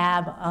you have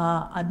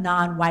a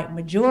non-white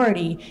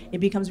majority, it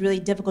becomes really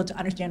difficult to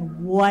understand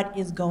what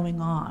is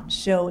going on.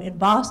 So in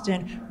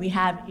Boston, we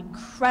have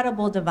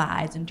incredible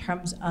divides in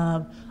terms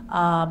of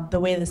the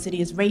way the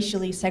city is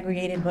racially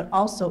segregated, but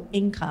also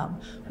income.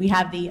 We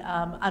have the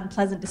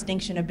unpleasant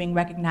distinction of being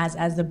recognized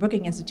as the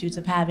Brookings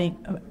institution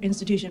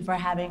for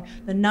having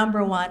the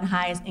 #1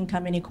 highest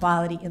income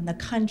inequality in the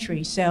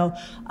country. So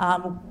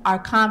our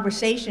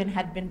conversation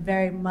had been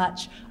very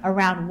much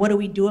around what do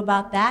we do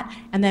about that,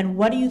 and then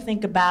what do you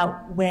think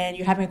about when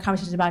you're having a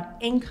conversation about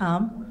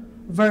income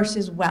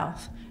versus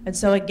wealth. And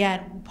so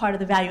again, part of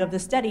the value of the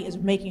study is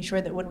making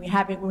sure that when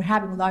we're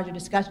having larger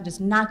discussions, it's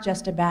not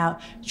just about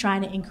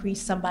trying to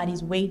increase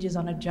somebody's wages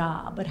on a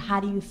job, but how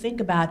do you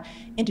think about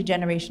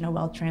intergenerational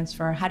wealth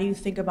transfer? How do you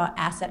think about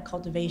asset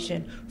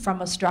cultivation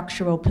from a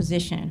structural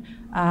position,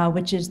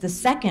 which is the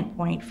second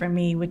point for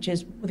me, which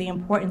is the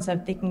importance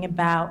of thinking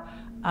about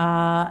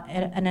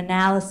an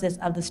analysis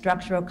of the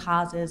structural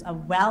causes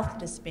of wealth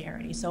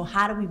disparity. So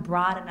how do we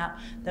broaden up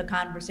the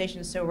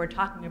conversation so we're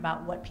talking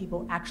about what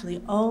people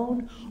actually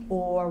own,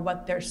 or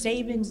what their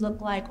savings look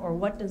like, or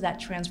what does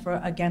that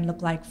transfer again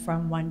look like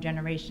from one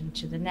generation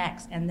to the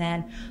next? And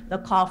then the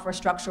call for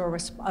structural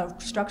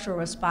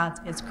response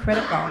is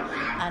critical.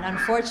 And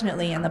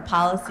unfortunately in the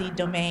policy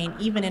domain,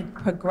 even in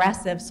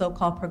progressive,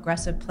 so-called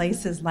progressive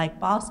places like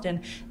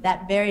Boston,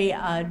 that very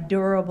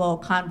durable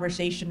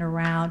conversation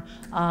around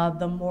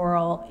the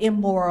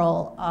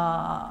immoral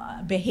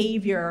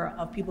behavior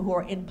of people who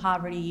are in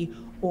poverty,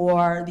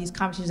 or these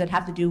conversations that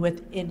have to do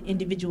with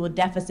individual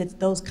deficits,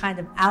 those kind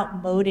of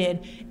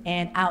outmoded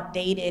and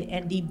outdated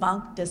and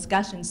debunked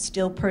discussions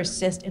still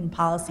persist in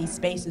policy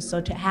spaces. So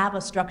to have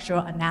a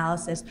structural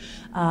analysis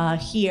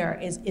here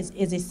is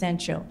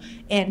essential.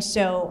 And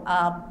so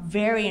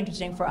very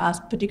interesting for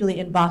us, particularly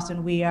in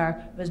Boston,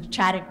 was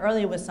chatting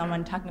earlier with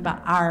someone talking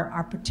about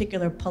our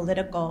particular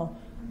political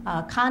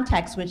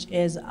context, which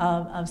is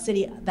of a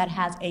city that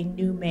has a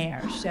new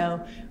mayor. So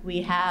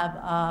we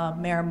have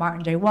Mayor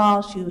Martin J.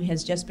 Walsh, who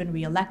has just been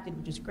reelected,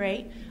 which is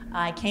great.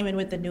 I came in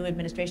with the new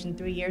administration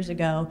 3 years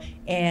ago,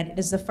 and it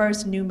is the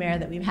first new mayor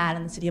that we've had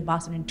in the city of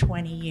Boston in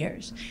 20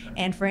 years.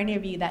 And for any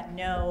of you that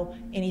know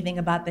anything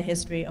about the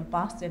history of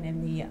Boston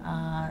and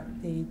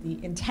the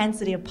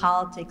intensity of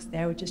politics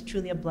there, which is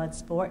truly a blood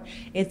sport,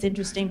 it's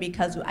interesting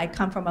because I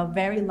come from a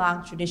very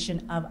long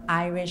tradition of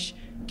Irish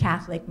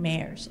Catholic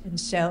mayors. And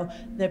so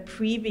the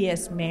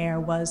previous mayor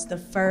was the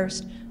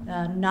first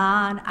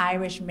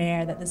non-Irish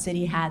mayor that the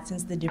city had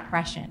since the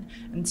Depression.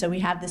 And so we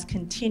have this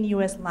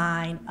continuous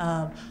line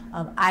of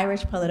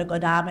Irish political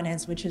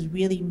dominance, which has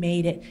really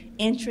made it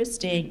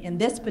interesting in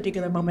this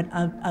particular moment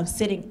of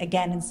sitting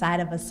again inside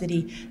of a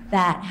city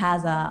that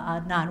has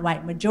a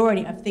non-white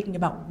majority, of thinking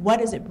about what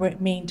does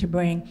it mean to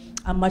bring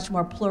a much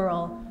more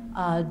plural,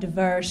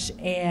 diverse,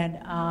 and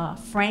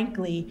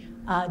frankly,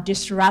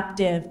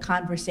 disruptive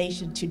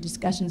conversation to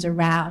discussions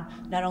around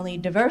not only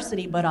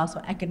diversity but also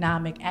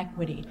economic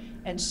equity.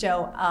 And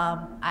so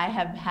I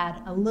have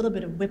had a little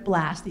bit of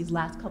whiplash these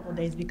last couple of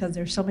days because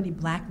there's so many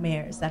black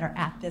mayors that are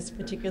at this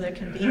particular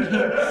convening.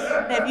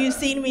 If you've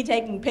seen me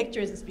taking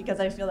pictures, it's because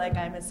I feel like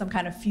I'm in some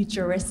kind of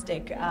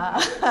futuristic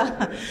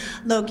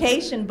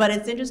location. But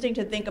it's interesting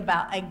to think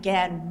about,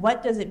 again,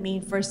 what does it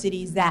mean for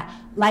cities that,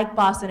 like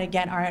Boston,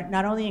 again, are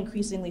not only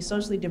increasingly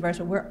socially diverse,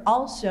 but we're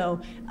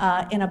also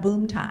in a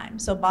boom time.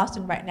 So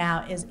Boston right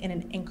now is in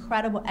an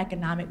incredible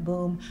economic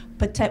boom,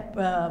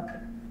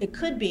 it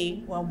could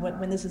be, well,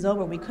 when this is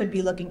over, we could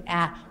be looking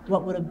at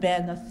what would have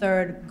been the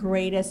third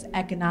greatest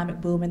economic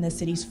boom in the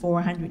city's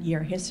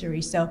 400-year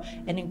history. So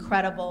an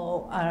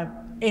incredible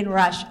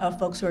inrush of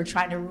folks who are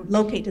trying to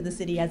locate to the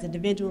city as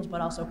individuals,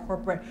 but also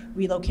corporate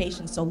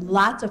relocation. So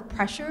lots of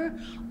pressure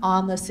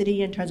on the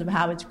city in terms of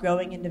how it's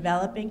growing and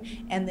developing,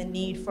 and the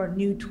need for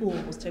new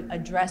tools to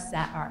address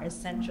that are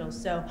essential.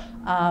 So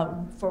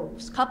for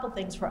a couple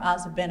things for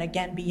us have been,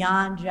 again,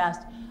 beyond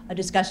just a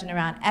discussion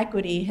around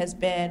equity, has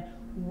been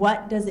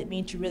what does it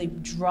mean to really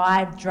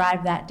drive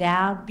that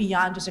down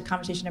beyond just a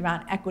conversation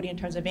around equity in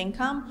terms of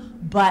income,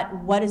 but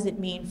what does it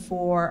mean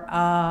for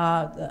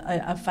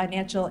a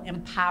financial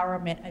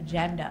empowerment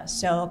agenda?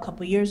 So a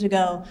couple years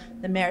ago,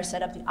 the mayor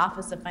set up the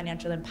Office of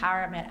Financial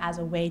Empowerment as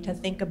a way to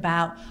think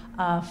about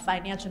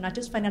not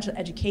just financial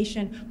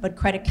education, but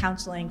credit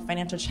counseling,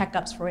 financial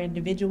checkups for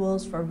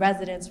individuals, for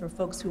residents, for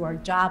folks who are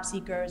job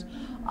seekers.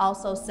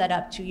 Also set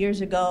up 2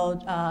 years ago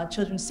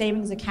children's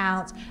savings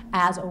accounts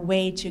as a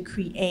way to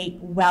create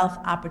wealth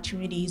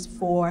opportunities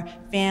for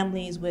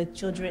families with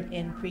children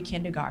in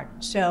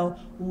pre-kindergarten. So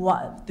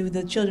through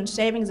the children's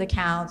savings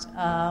accounts,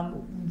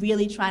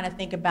 really trying to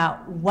think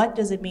about what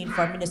does it mean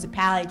for a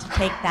municipality to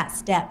take that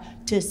step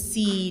to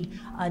seed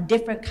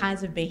different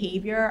kinds of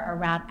behavior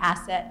around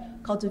asset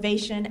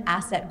cultivation,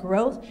 asset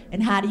growth,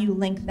 and how do you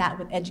link that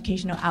with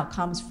educational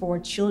outcomes for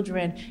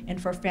children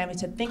and for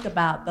families to think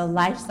about the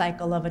life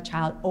cycle of a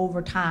child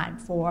over time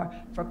for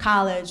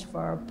college,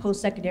 for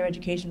post-secondary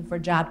education, for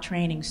job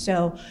training.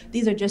 So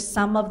these are just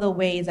some of the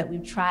ways that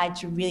we've tried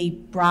to really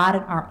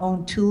broaden our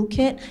own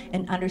toolkit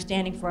and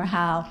understanding for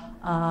how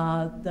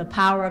the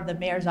power of the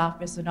mayor's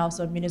office and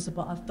also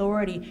municipal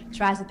authority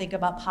tries to think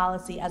about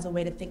policy as a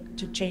way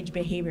to change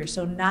behavior.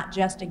 So not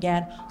just,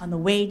 again, on the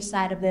wage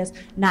side of this,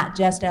 not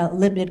just a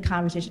limited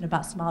conversation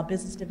about small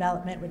business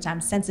development, which I'm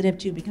sensitive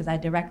to because I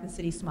direct the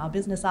city's small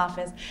business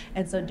office,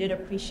 and so did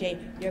appreciate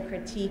your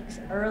critiques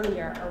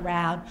earlier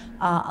around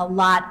a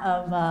lot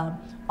of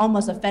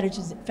almost a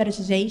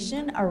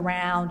fetishization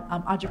around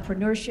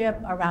entrepreneurship,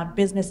 around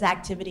business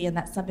activity, and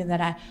that's something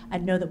that I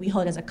know that we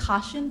hold as a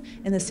caution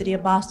in the city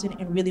of Boston,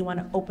 and really want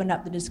to open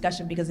up the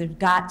discussion because there's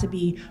got to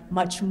be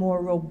much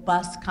more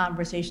robust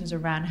conversations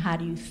around how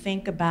do you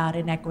think about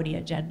an equity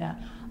agenda.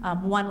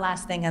 One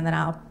last thing, and then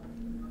I'll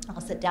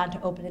sit down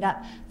to open it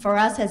up. For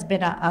us has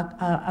been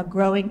a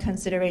growing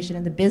consideration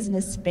in the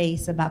business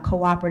space about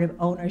cooperative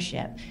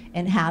ownership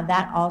and how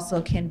that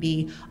also can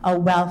be a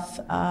wealth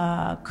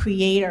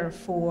creator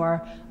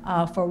for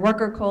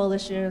worker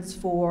coalitions,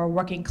 for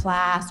working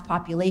class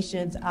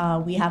populations.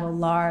 We have a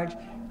large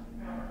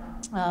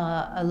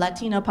a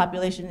Latino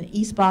population in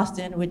East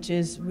Boston, which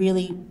is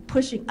really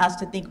pushing us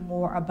to think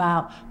more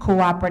about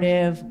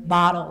cooperative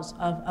models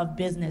of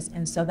business.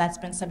 And so that's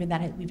been something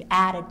that we've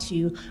added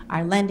to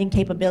our lending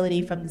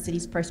capability from the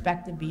city's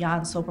perspective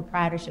beyond sole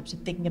proprietorships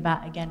and thinking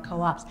about, again,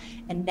 co-ops,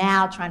 and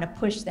now trying to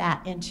push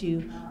that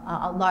into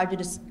a larger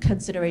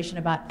consideration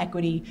about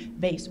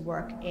equity-based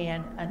work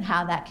and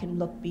how that can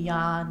look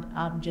beyond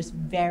just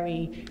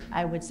very,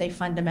 I would say,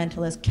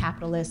 fundamentalist,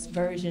 capitalist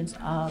versions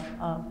of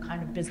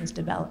kind of business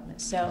development.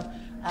 So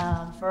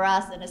for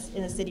us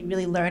in the city,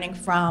 really learning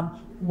from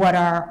what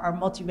are our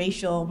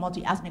multiracial,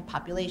 multi-ethnic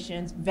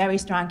populations, very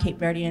strong Cape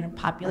Verdean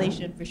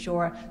population for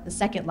sure, the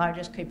second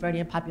largest Cape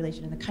Verdean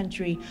population in the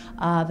country,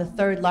 the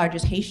third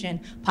largest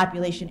Haitian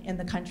population in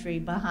the country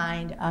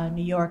behind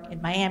New York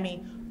and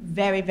Miami.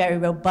 Very, very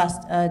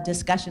robust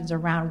discussions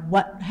around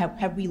what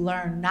have we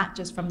learned, not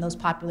just from those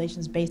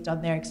populations based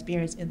on their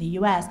experience in the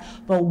U.S.,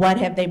 but what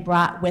have they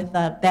brought with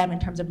them in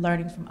terms of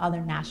learning from other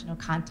national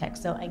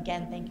contexts. So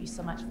again, thank you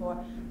so much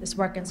for this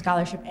work and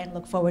scholarship, and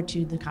look forward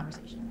to the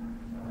conversation.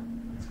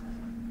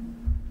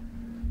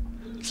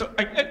 So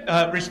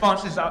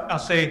responses, I'll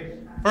say,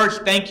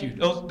 first, thank you.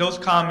 Those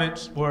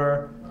comments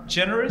were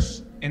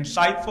generous,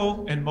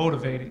 insightful, and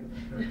motivating.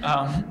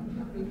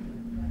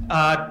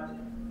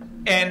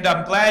 And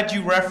I'm glad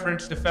you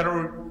referenced the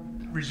Federal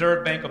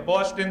Reserve Bank of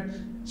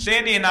Boston.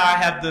 Sandy and I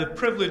have the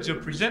privilege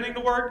of presenting the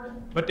work,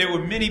 but there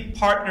were many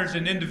partners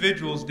and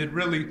individuals that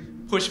really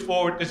pushed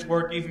forward this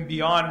work even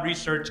beyond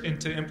research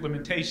into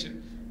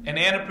implementation. And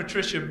Anna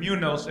Patricia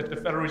Munoz at the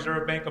Federal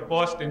Reserve Bank of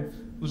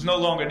Boston, who's no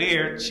longer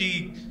there,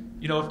 she,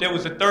 you know, if there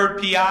was a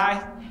third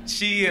PI,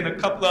 she and a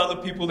couple of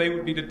other people, they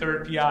would be the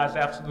third PIs,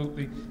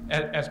 absolutely,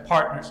 as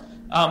partners.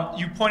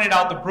 You pointed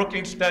out the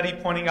Brookings study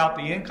pointing out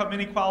the income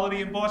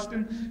inequality in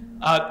Boston.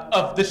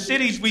 Of the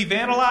cities we've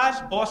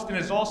analyzed, Boston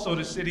is also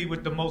the city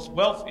with the most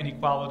wealth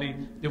inequality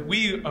that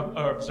we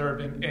are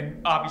observing. And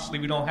obviously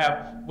we don't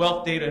have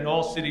wealth data in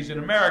all cities in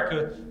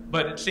America,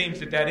 but it seems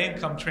that that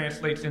income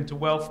translates into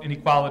wealth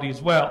inequality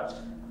as well.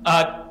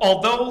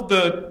 Although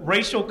the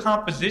racial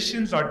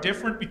compositions are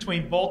different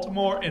between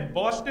Baltimore and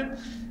Boston,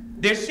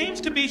 there seems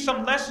to be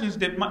some lessons,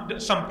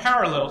 some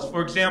parallels.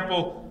 For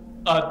example,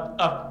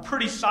 a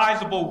pretty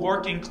sizable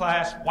working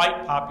class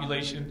white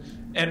population.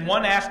 And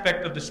one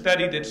aspect of the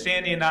study that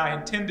Sandy and I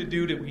intend to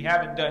do that we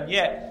haven't done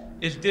yet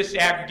is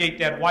disaggregate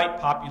that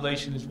white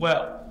population as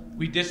well.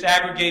 We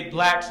disaggregate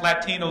blacks,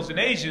 Latinos, and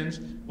Asians.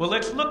 Well,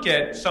 let's look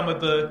at some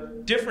of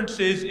the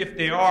differences, if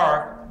there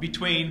are,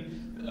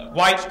 between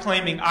whites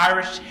claiming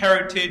Irish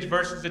heritage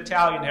versus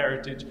Italian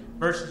heritage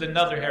versus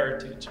another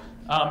heritage.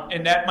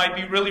 And that might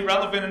be really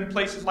relevant in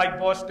places like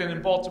Boston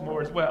and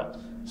Baltimore as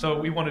well. So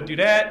we want to do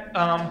that.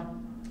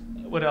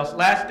 What else?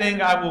 Last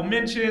thing I will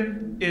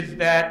mention is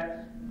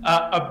that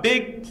a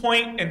big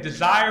point and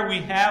desire we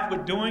have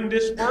with doing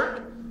this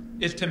work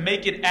is to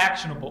make it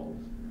actionable.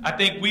 I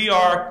think we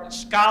are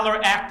scholar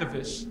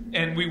activists,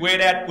 and we wear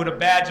that with a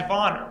badge of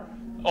honor.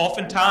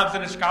 Oftentimes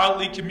in the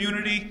scholarly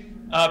community,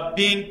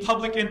 being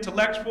public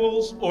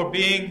intellectuals or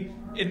being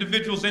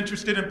individuals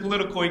interested in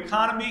political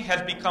economy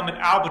has become an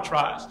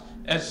albatross.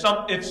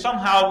 If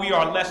somehow we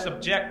are less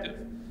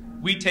objective,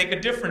 we take a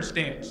different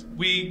stance.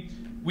 We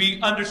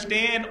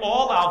understand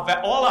all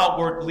our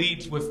work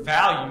leads with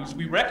values.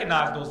 We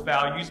recognize those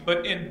values,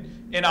 but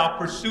in our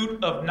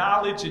pursuit of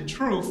knowledge and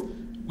truth,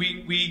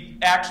 we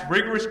ask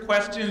rigorous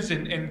questions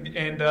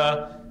and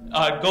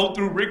go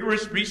through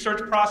rigorous research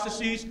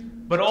processes.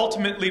 But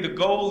ultimately, the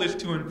goal is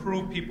to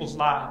improve people's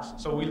lives.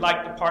 So we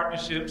like the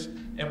partnerships,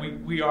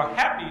 and we are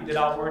happy that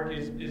our work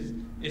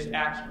is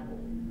actionable.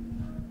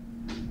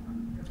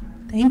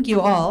 Thank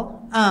you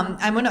all.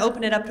 I'm going to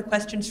open it up to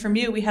questions from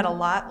you. We had a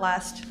lot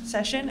last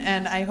session,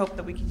 and I hope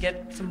that we can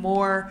get some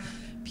more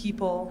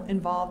people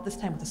involved this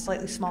time with a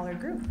slightly smaller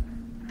group.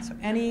 So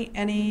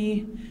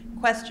any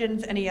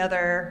questions, any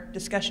other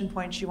discussion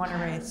points you want to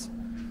raise?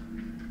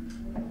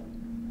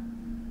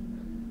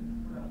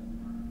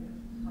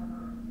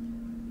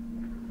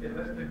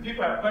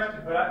 People have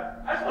questions, but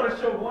I just want to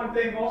show one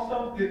thing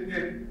also,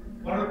 that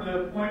one of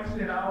the points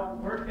in our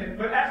work,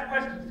 but ask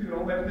questions too,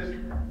 don't let this,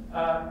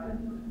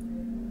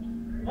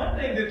 one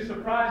thing that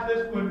surprised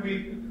us when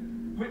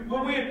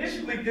we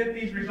initially did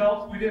these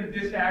results, we didn't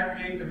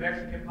disaggregate the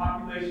Mexican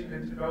population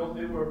into those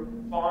that were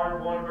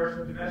foreign-born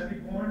versus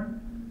domestic-born.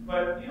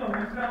 But, we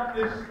found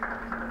this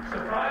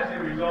surprising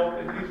result,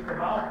 at least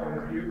from our point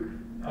of view,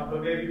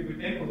 but maybe if we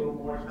think a little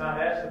more, it's not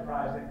as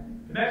surprising.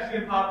 The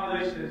Mexican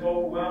population is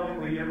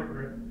overwhelmingly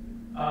immigrant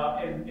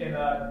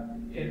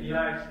in the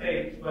United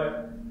States,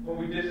 but when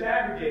we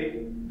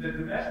disaggregate, the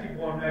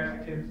domestic-born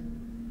Mexicans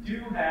do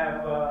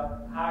have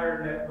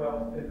higher net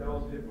wealth than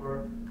those that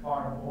were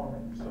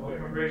foreign-born. So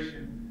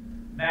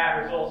immigration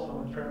matters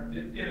also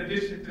in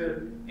addition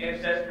to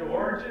ancestral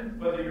origin,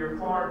 whether you're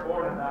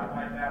foreign-born or not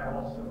might matter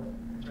also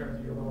in terms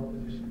of your local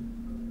position.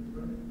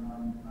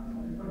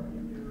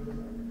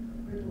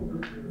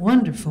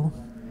 Wonderful.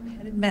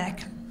 Headed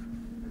back.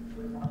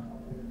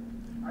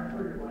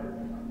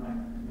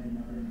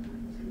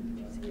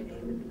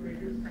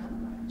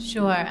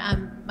 Sure.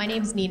 My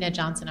name is Nina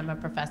Johnson. I'm a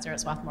professor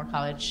at Swarthmore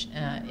College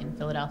in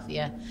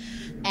Philadelphia,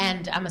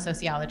 and I'm a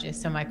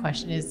sociologist, so my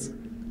question is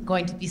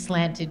going to be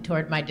slanted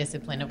toward my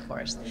discipline, of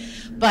course.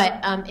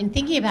 But in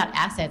thinking about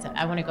assets,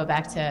 I want to go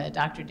back to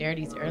Dr.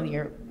 Darity's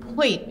earlier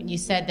point when you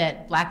said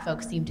that black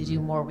folks seem to do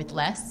more with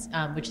less,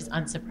 which is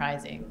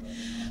unsurprising.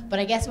 But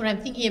I guess when I'm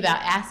thinking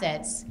about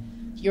assets,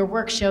 your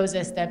work shows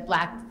us that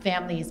black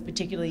families,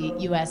 particularly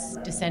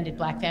U.S.-descended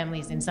black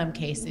families in some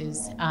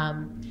cases,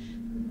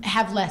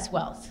 have less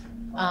wealth.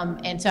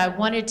 And so I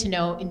wanted to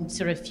know, in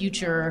sort of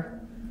future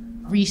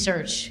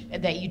research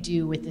that you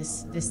do with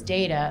this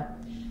data,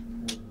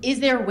 is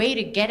there a way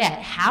to get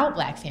at how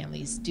black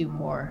families do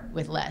more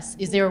with less?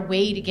 Is there a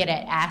way to get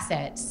at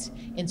assets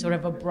in sort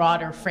of a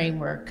broader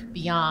framework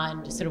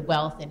beyond sort of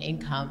wealth and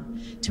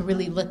income to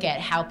really look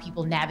at how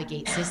people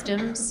navigate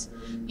systems,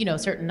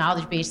 certain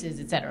knowledge bases,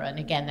 et cetera? And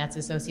again, that's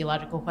a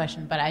sociological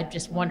question, but I'm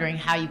just wondering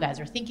how you guys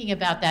are thinking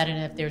about that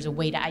and if there's a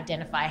way to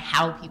identify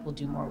how people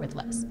do more with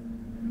less.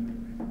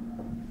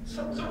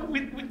 So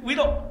we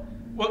don't,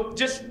 well,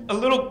 just a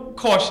little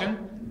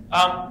caution.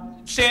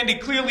 Sandy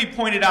clearly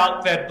pointed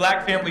out that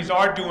black families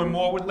are doing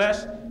more with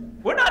less.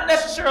 We're not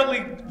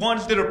necessarily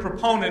ones that are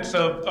proponents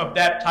of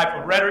that type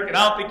of rhetoric, and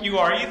I don't think you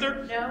are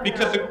either,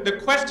 because the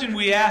question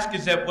we ask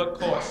is at what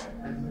cost?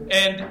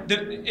 And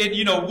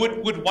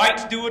would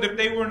whites do it if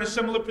they were in a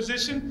similar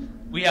position?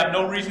 We have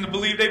no reason to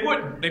believe they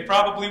wouldn't. They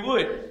probably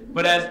would.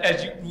 But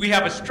we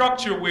have a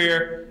structure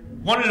where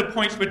one of the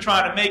points we're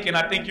trying to make, and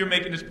I think you're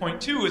making this point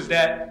too, is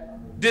that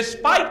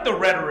despite the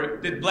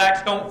rhetoric that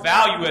blacks don't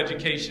value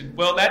education,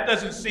 well, that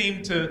doesn't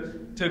seem to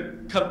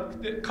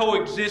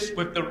coexist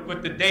with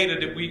the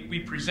data that we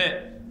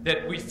present.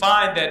 That we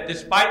find that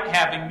despite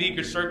having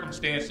meager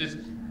circumstances,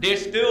 they're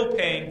still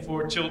paying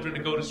for children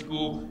to go to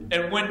school,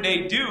 and when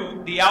they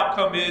do, the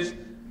outcome is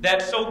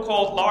that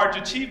so-called large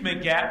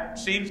achievement gap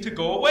seems to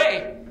go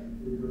away.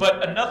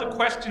 But another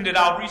question that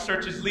our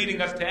research is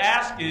leading us to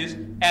ask is,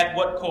 at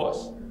what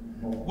cost?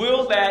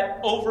 Will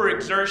that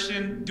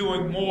overexertion,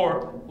 doing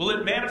more, will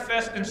it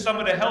manifest in some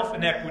of the health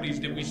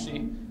inequities that we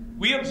see?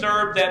 We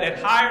observe that at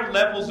higher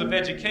levels of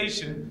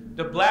education,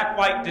 the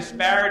black-white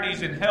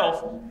disparities in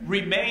health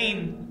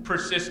remain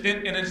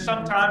persistent and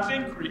sometimes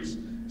increase.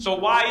 So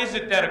why is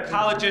it that a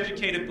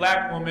college-educated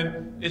black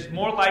woman is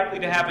more likely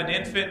to have an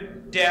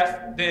infant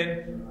death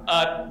than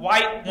a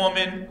white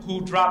woman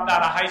who dropped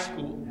out of high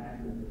school?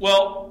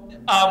 Well,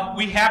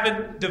 we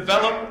haven't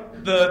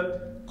developed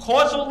the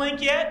causal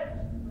link yet,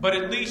 but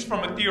at least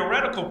from a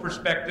theoretical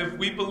perspective,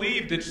 we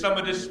believe that some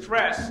of this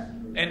stress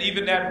and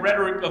even that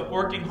rhetoric of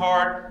working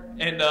hard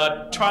and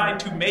trying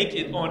to make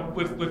it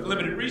with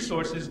limited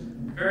resources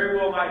very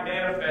well might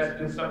manifest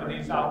in some of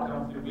these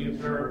outcomes that we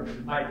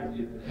observe, like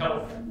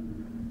health.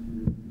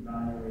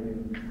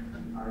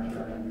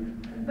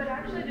 But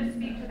actually, to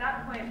speak to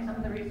that point, some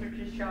of the research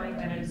is showing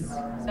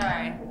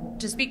that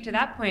to speak to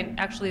that point,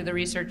 actually the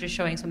research is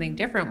showing something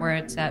different, where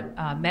it's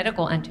that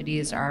medical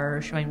entities are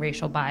showing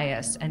racial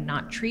bias and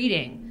not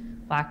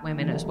treating Black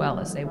women as well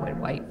as they would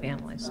white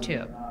families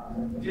too.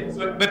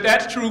 But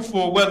that's true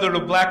for whether the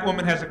Black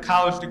woman has a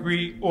college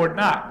degree or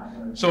not.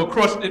 So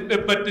across,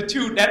 but the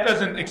two, that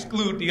doesn't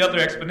exclude the other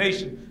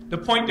explanation. The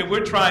point that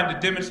we're trying to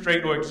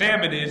demonstrate or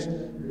examine is,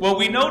 well,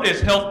 we know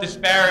there's health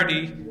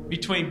disparity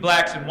between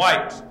Blacks and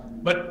whites,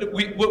 but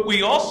what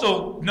we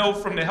also know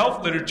from the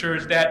health literature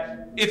is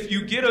that if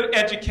you get an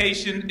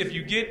education, if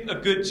you get a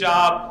good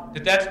job,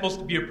 that's supposed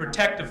to be a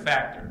protective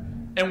factor.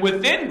 And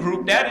within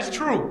group, that is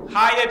true.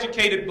 High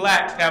educated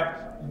Blacks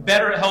have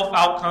better health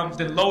outcomes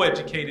than low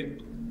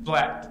educated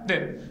Blacks.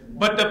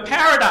 But the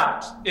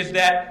paradox is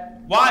that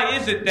why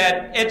is it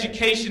that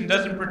education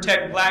doesn't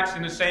protect Blacks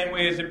in the same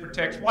way as it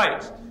protects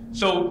whites?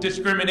 So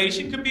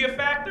discrimination could be a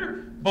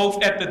factor,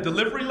 both at the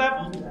delivery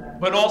level,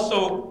 but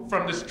also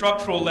from the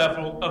structural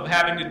level of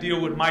having to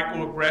deal with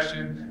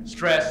microaggression,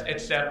 stress,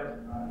 etc.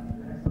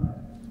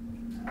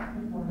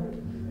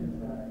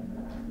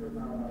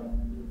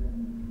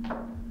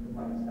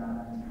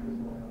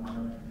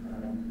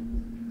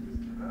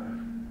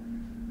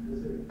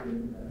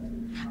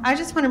 I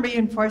just want to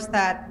reinforce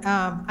that.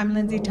 I'm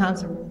Lindsay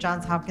Thompson from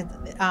Johns Hopkins.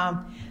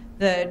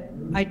 The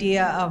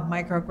idea of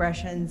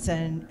microaggressions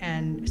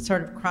and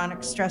sort of chronic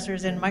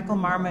stressors. In Michael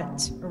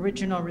Marmot's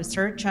original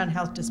research on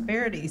health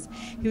disparities,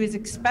 he was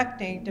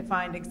expecting to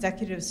find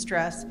executive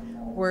stress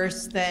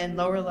worse than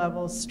lower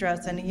level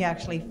stress, and he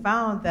actually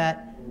found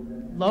that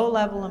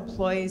low-level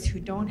employees who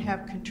don't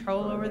have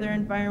control over their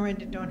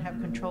environment and don't have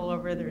control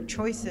over their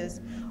choices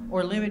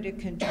or limited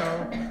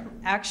control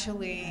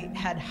actually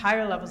had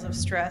higher levels of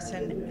stress,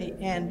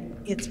 and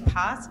it's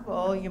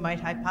possible, you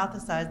might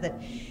hypothesize,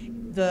 that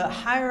the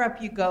higher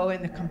up you go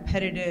in the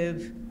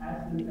competitive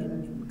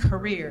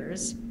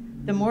careers,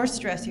 the more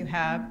stress you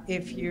have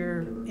if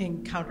you're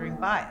encountering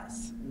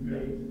bias.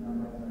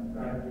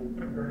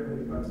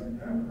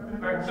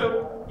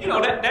 So,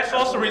 that's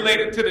also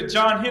related to the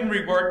John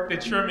Henry work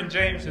that Sherman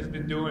James has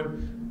been doing,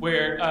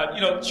 where,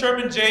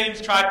 Sherman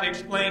James tried to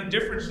explain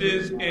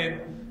differences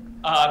in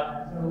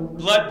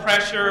blood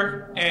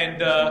pressure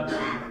and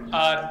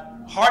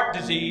heart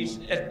disease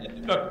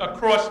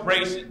across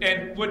race.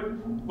 And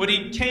what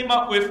he came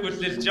up with was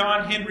this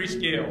John Henry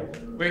scale,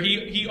 where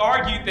he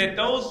argued that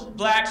those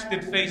Blacks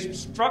that face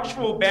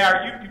structural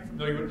barriers, you're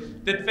familiar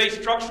with, that face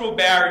structural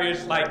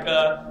barriers like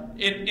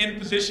in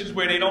positions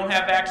where they don't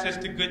have access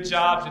to good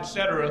jobs,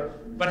 etc.,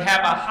 but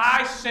have a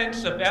high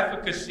sense of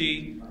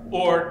efficacy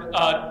or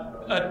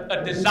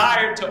a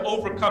desire to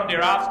overcome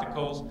their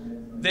obstacles,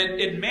 that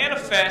it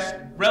manifests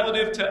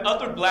relative to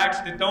other Blacks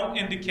that don't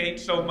indicate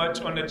so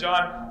much on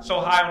so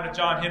high on the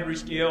John Henry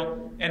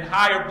scale and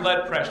higher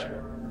blood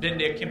pressure than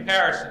their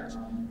comparisons.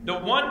 The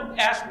one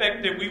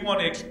aspect that we want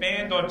to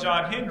expand on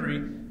John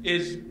Henry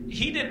is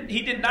he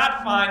did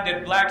not find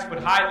that Blacks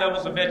with high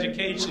levels of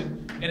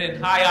education and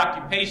in high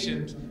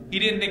occupations, he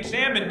didn't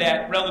examine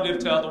that relative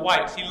to other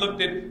whites. He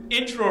looked at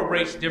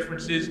intra-race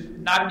differences,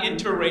 not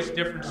inter-race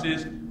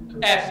differences,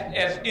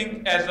 as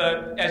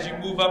you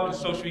move up in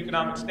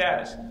socioeconomic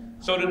status.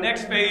 So the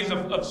next phase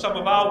of some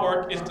of our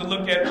work is to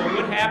look at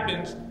what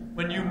happens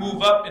when you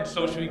move up in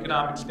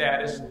socioeconomic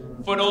status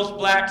for those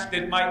Blacks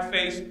that might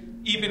face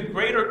even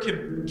greater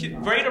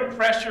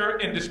pressure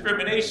and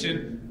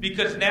discrimination,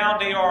 because now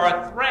they are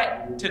a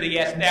threat to the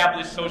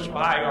established social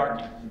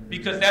hierarchy.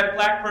 Because that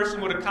Black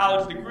person with a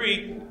college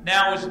degree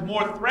now is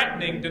more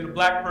threatening than the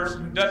Black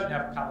person who doesn't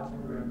have a college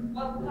degree.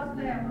 Well, plus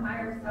they have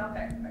higher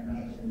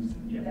self-expectations.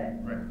 Yeah,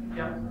 right.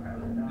 Yeah,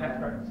 that's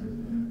right.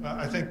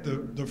 I think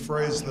the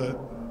phrase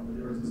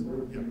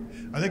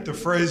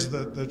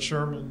that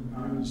Sherman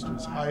used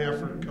was high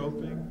effort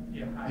coping.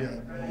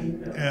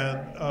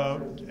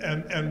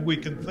 And we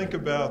can think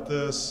about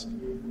this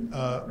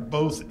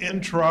both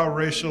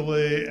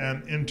intra-racially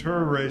and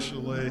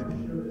interracially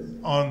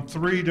on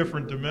three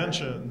different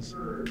dimensions.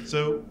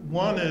 So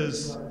one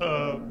is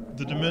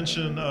the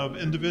dimension of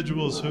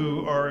individuals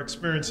who are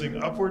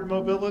experiencing upward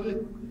mobility.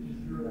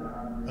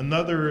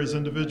 Another is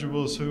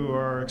individuals who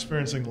are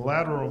experiencing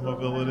lateral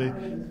mobility.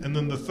 And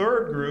then the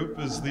third group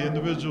is the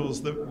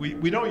individuals that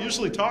we don't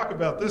usually talk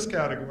about this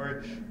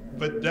category,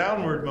 but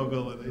downward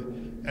mobility.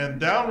 And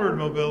downward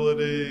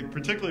mobility,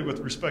 particularly with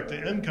respect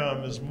to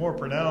income, is more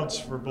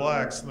pronounced for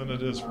Blacks than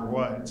it is for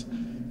whites.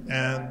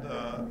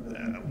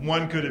 And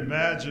one could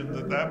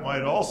imagine that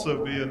might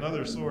also be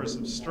another source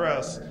of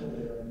stress,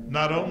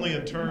 not only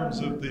in terms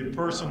of the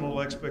personal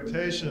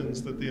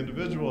expectations that the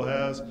individual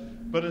has,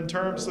 but in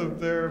terms of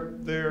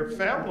their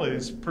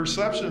families'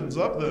 perceptions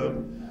of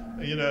them.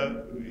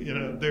 you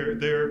know,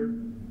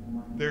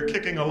 they're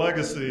kicking a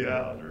legacy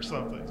out or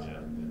something. Yeah.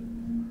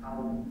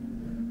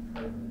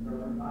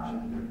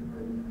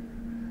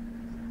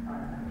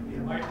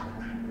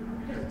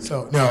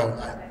 So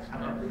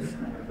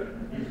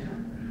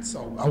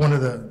I wanted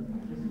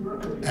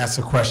to ask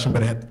a question,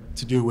 but it had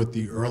to do with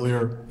the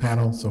earlier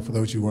panel. So for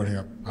those who weren't here,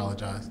 I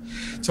apologize.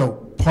 So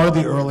part of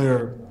the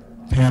earlier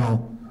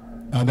panel,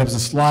 there was a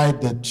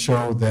slide that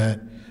showed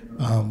that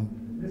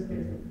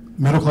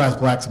middle-class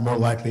blacks are more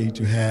likely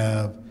to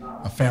have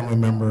a family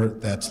member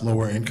that's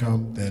lower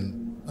income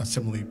than a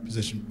similarly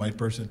positioned white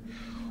person.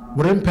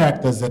 What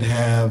impact does that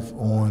have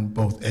on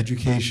both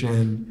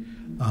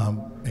education,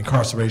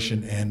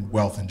 incarceration, and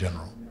wealth in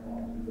general?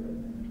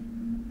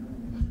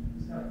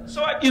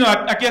 So,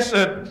 I guess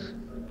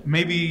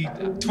maybe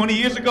 20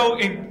 years ago,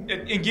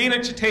 Gina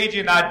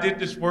Chitaji and I did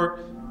this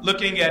work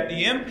looking at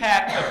the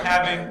impact of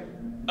having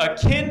a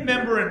kin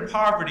member in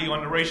poverty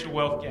on the racial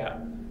wealth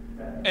gap.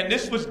 And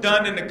this was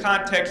done in the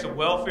context of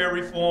welfare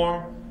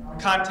reform,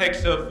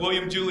 context of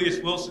William Julius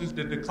Wilson's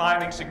The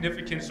Declining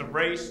Significance of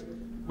Race,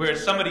 where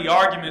some of the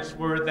arguments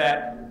were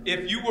that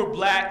if you were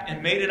black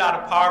and made it out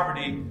of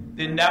poverty,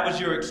 then that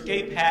was your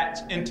escape hatch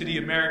into the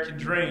American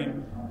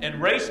dream. And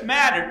race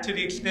mattered to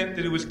the extent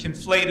that it was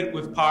conflated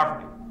with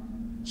poverty.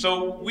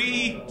 So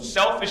we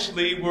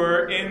selfishly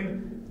were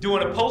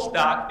doing a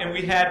postdoc, and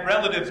we had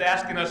relatives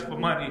asking us for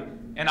money,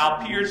 and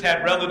our peers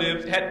had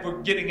relatives were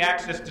getting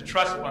access to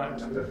trust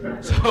funds.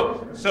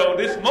 So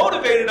this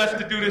motivated us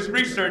to do this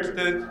research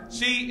to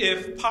see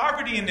if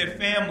poverty in their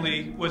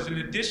family was an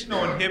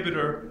additional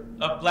inhibitor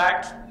of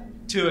blacks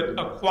to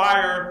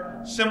acquire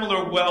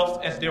similar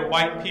wealth as their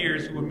white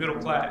peers who were middle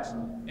class.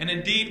 And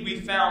indeed, we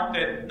found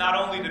that not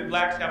only did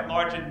blacks have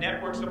larger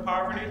networks of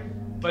poverty,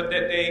 but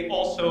that they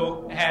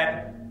also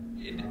had,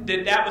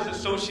 that was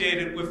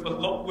associated with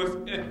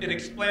an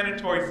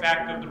explanatory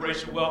factor of the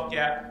racial wealth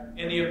gap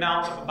in the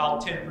amount of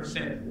about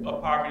 10%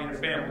 of poverty in the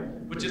family,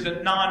 which is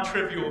a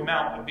non-trivial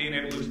amount of being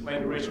able to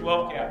explain the racial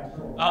wealth gap.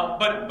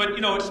 But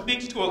it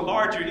speaks to a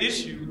larger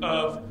issue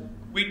of,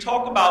 we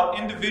talk about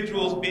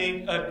individuals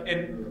being,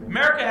 and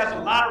America has a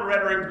lot of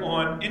rhetoric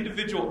on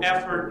individual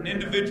effort and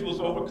individuals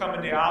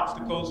overcoming their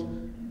obstacles,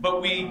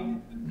 but we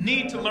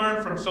need to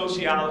learn from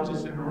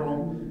sociologists in the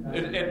room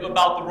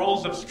about the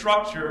roles of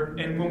structure,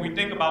 and when we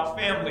think about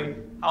family,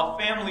 how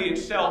family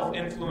itself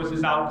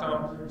influences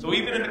outcome. So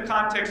even in the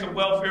context of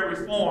welfare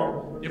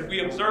reform, if we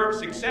observe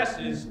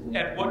successes,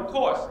 at what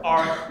cost?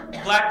 Are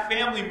black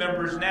family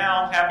members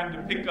now having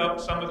to pick up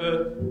some of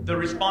the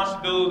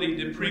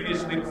responsibility that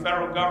previously the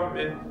federal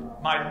government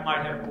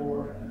might have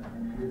bore?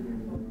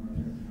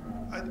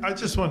 I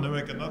just wanted to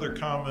make another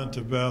comment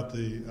about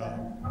the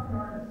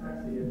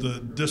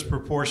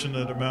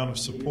disproportionate amount of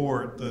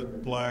support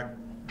that black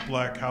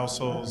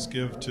households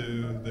give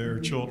to their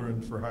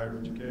children for higher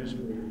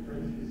education.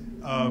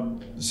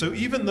 So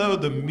even though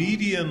the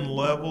median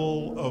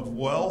level of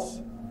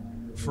wealth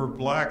for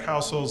black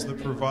households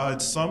that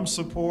provide some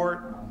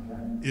support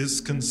is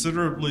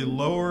considerably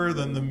lower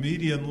than the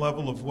median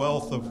level of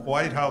wealth of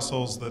white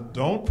households that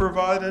don't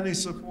provide any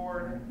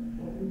support,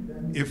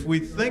 if we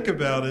think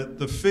about it,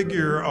 the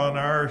figure on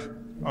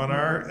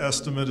our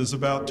estimate is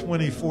about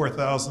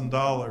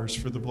 $24,000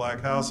 for the black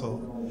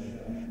household.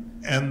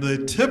 And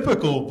the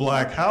typical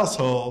black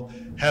household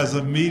has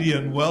a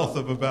median wealth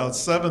of about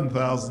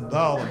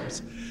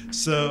 $7,000.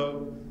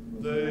 So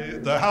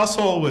the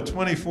household with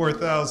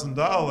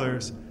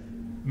 $24,000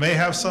 may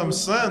have some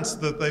sense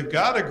that they've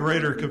got a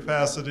greater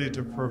capacity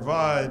to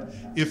provide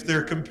if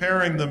they're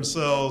comparing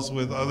themselves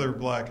with other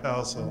black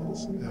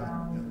households. Yeah.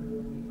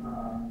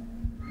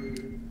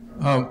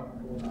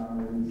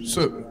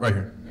 So right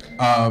here,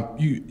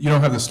 you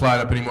don't have the slide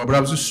up anymore, but I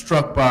was just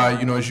struck by,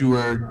 as you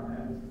were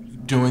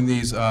doing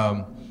these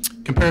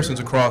comparisons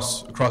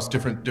across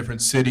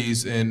different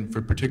cities, and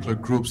for particular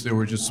groups, there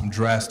were just some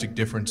drastic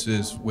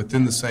differences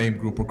within the same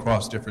group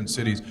across different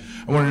cities.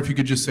 I wondered if you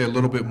could just say a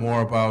little bit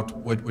more about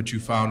what you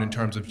found in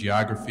terms of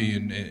geography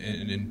and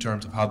in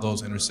terms of how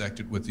those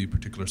intersected with the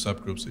particular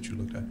subgroups that you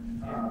looked at.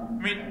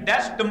 I mean,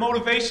 that's the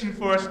motivation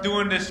for us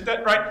doing this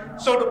stuff, right?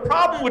 So the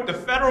problem with the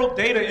federal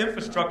data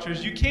infrastructure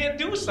is you can't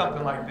do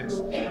something like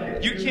this.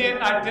 You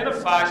can't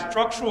identify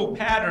structural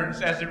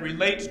patterns as it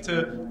relates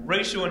to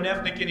racial and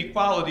ethnic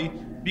inequality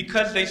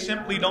because they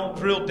simply don't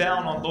drill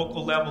down on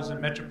local levels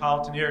in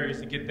metropolitan areas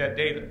to get that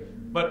data.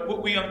 But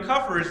what we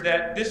uncover is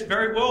that this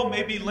very well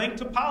may be linked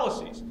to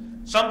policies.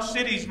 Some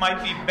cities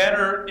might be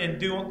better in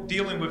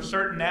dealing with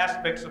certain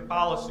aspects of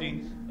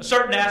policy,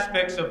 certain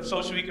aspects of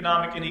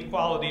socioeconomic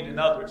inequality than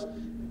others.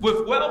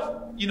 With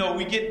wealth,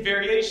 we get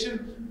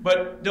variation,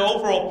 but the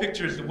overall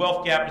picture is the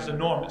wealth gap is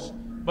enormous.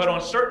 But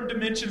on certain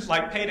dimensions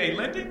like payday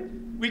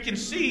lending, we can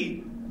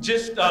see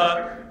just,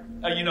 at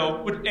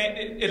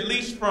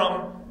least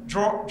from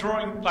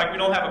drawing, like we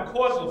don't have a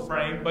causal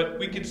frame, but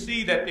we can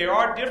see that there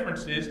are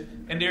differences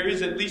and there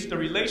is at least a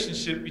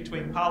relationship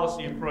between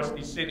policy across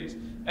these cities.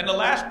 And the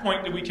last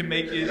point that we can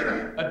make is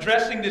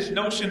addressing this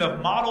notion of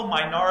model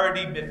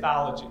minority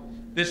mythology.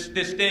 This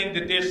thing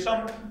that there's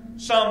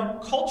some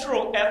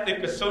cultural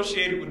ethic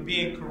associated with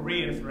being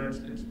Korean, for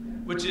instance,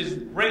 which is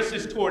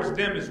racist towards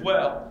them as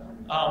well,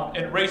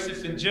 and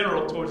racist in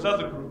general towards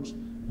other groups.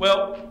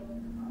 Well,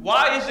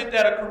 why is it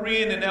that a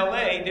Korean in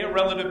LA, their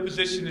relative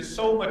position is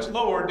so much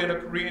lower than a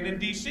Korean in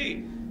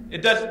DC?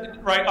 It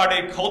doesn't, right? Are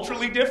they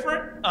culturally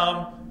different?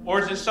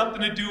 Or is it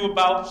something to do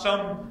about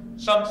some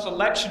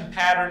selection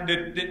pattern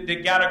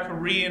that got a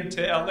Korean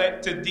to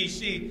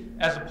DC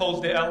as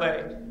opposed to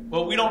LA?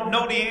 Well, we don't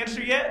know the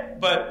answer yet,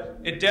 but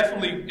it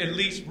definitely at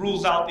least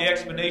rules out the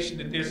explanation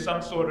that there's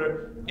some sort of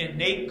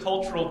innate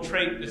cultural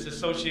trait that's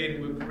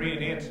associated with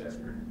Korean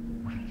ancestry.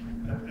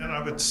 And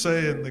I would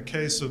say in the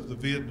case of the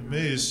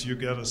Vietnamese, you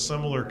get a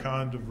similar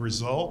kind of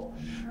result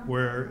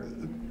where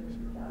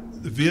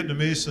the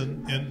Vietnamese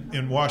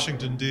in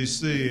Washington,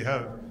 D.C.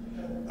 have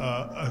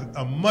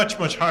a much,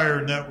 much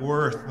higher net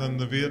worth than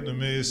the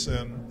Vietnamese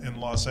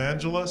in Los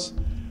Angeles.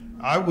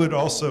 I would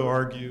also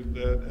argue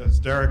that, as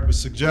Darrick was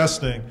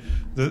suggesting,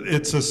 that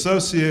it's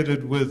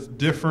associated with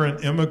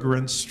different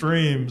immigrant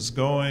streams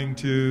going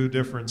to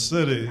different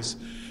cities.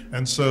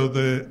 And so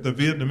the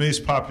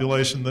Vietnamese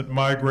population that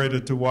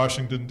migrated to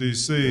Washington,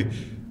 D.C.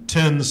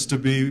 tends to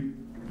be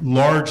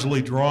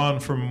largely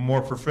drawn from a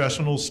more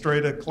professional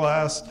straight-A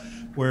class,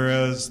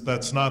 whereas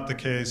that's not the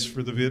case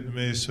for the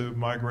Vietnamese who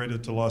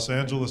migrated to Los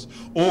Angeles,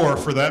 or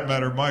for that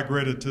matter,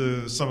 migrated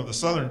to some of the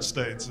southern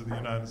states of the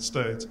United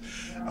States.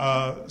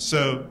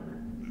 So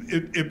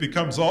it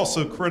becomes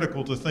also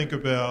critical to think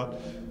about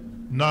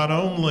not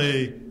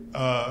only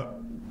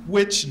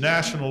which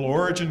national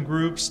origin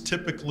groups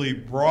typically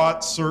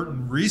brought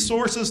certain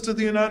resources to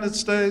the United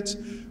States,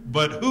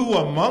 but who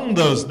among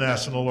those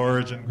national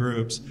origin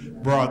groups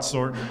brought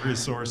certain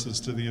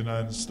resources to the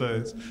United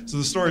States. So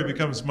the story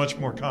becomes much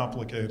more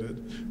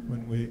complicated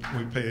when we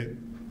pay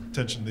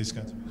attention to these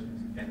kinds of issues.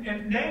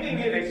 And naming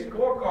it a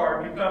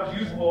scorecard becomes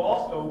useful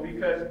also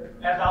because,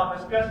 as our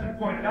discussion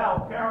pointed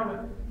out,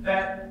 Karilyn,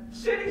 that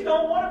cities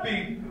don't want to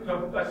be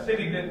a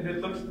city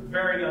that looks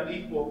very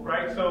unequal,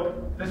 right?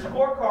 So the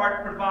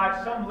scorecard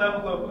provides some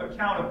level of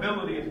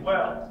accountability as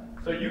well.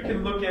 So you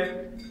can look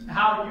at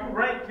how you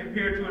rank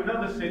compared to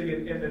another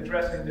city in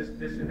addressing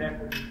this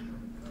inequity.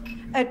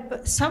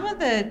 Some of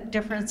the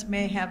difference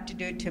may have to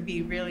do, to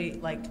be really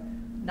like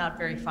not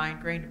very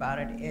fine-grained about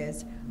it,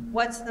 is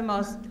what's the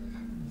most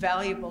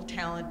valuable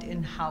talent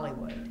in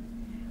Hollywood?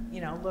 You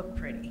know, look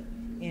pretty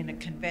in a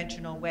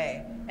conventional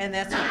way, and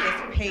that's what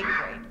gets paid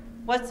great.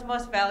 What's the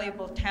most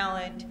valuable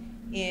talent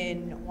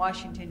in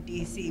Washington,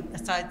 D.C.,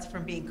 aside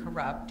from being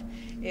corrupt,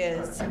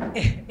 is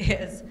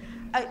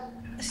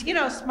you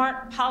know,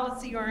 smart,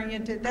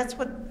 policy-oriented. That's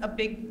what a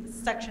big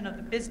section of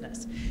the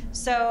business.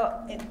 So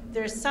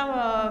there's some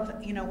of,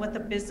 you know, what the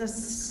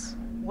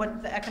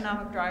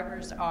economic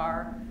drivers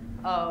are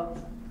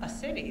of a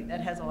city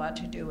that has a lot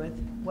to do with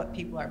what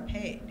people are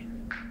paid.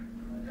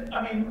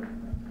 I mean,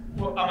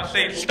 well, I'm gonna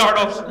say start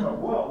off.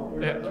 Well,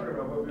 that's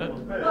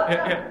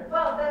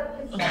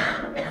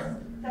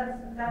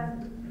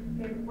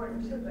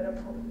important too.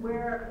 But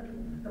where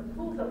the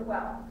pools of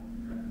wealth,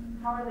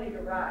 how are they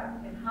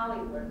derived in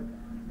Hollywood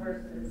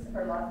versus,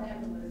 or Los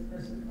Angeles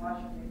versus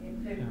Washington?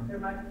 There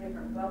might be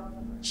different wealth.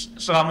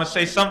 So I'm gonna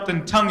say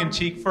something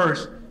tongue-in-cheek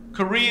first.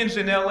 Koreans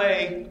in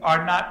LA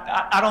are not,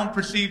 I don't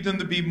perceive them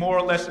to be more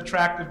or less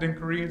attractive than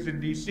Koreans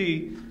in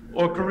DC,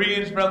 or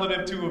Koreans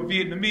relative to a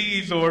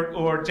Vietnamese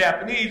or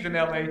Japanese in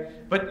LA.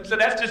 But so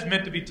that's just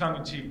meant to be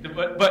tongue-in-cheek.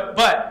 But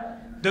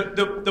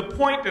the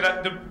point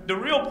the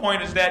real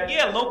point is that,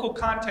 yeah, local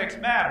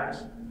context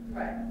matters.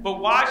 Right. But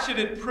why should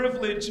it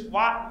privilege, and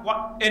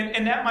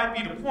that might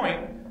be the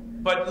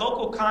point, but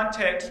local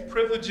context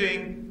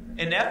privileging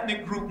an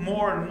ethnic group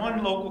more in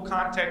one local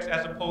context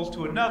as opposed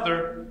to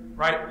another,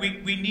 right?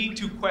 We need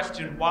to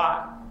question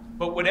why.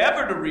 But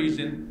whatever the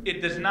reason,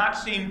 it does not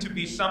seem to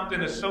be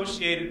something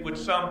associated with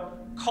some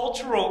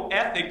cultural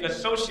ethic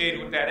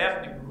associated with that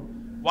ethnic group.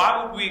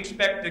 Why would we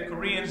expect the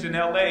Koreans in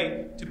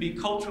LA to be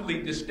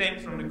culturally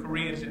distinct from the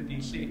Koreans in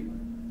DC?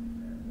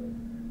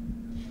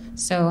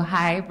 So,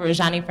 hi,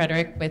 Rajani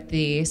Frederick with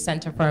the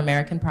Center for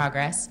American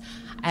Progress.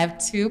 I have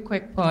 2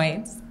 quick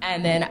points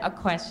and then a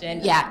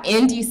question. Yeah,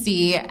 in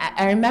DC,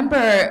 I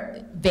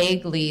remember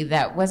vaguely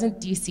that wasn't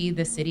DC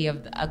the city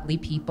of the ugly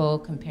people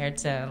compared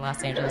to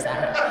Los Angeles? I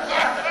don't know.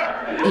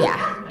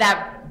 Yeah,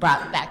 that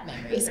brought back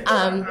memories.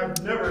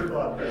 I've never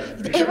thought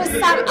that. It was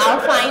some,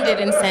 I'll find it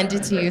and send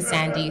it to you,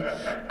 Sandy.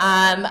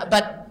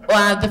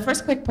 The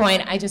first quick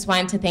point, I just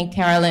wanted to thank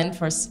Karilyn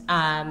for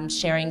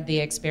sharing the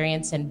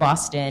experience in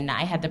Boston.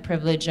 I had the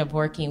privilege of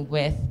working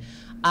with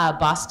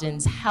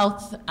Boston's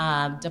health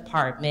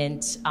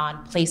department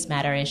on place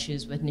matter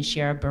issues with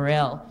Nishira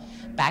Burrell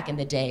back in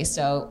the day.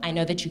 So I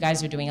know that you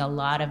guys are doing a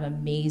lot of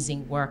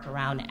amazing work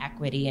around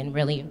equity and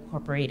really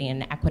incorporating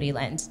an equity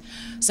lens.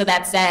 So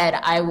that said,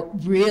 I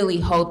really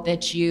hope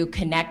that you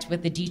connect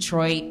with the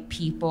Detroit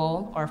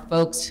people or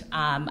folks.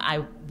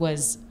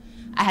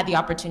 I had the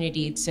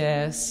opportunity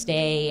to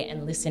stay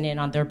and listen in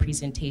on their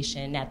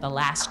presentation at the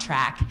last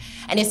track.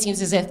 And it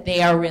seems as if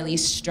they are really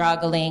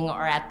struggling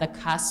or at the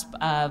cusp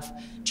of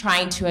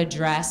trying to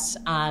address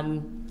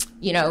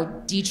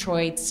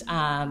Detroit's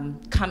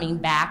coming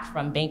back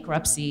from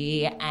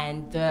bankruptcy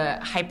and the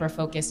hyper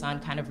focus on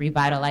kind of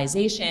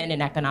revitalization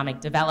and economic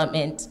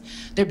development.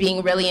 They're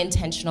being really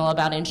intentional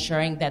about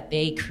ensuring that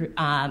they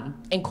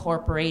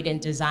incorporate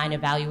and design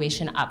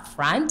evaluation up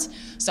front.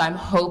 So I'm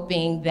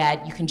hoping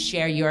that you can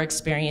share your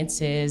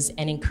experiences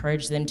and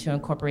encourage them to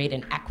incorporate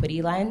an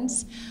equity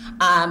lens,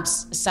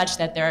 such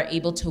that they're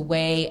able to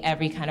weigh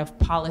every kind of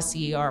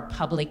policy or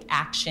public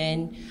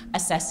action,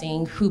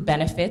 assessing who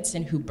benefits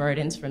and who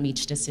burdens from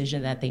each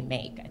decision that they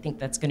make. I think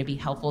that's going to be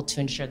helpful to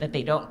ensure that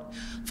they don't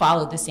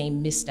follow the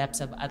same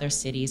missteps of other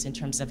cities in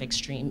terms of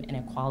extreme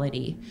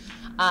inequality.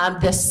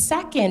 The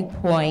second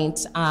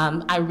point,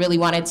 I really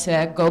wanted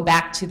to go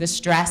back to the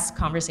stress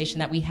conversation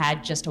that we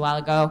had just a while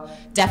ago,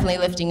 definitely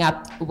lifting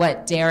up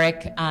what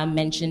Darrick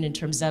mentioned in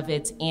terms of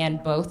its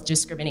and both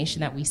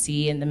discrimination that we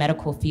see in the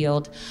medical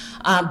field,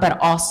 but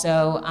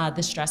also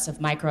the stress of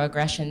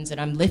microaggressions.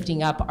 And I'm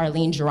lifting up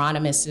Arlene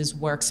Geronimus's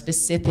work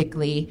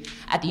specifically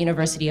at the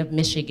University of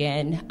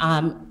Michigan.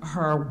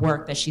 Her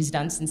work that she's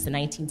done since the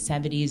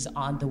 1970s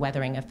on the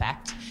weathering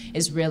effect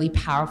is really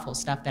powerful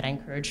stuff that I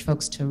encourage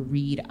folks to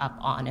read up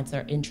on if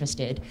they're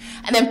interested.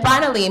 And then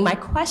finally, my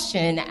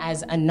question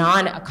as a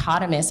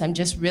non-economist, I'm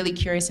just really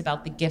curious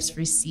about the gifts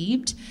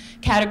received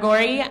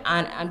category.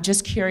 And I'm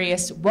just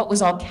curious what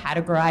was all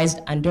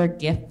categorized under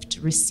gift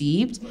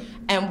received,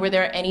 and were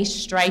there any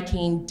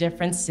striking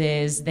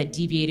differences that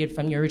deviated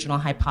from your original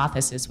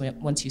hypothesis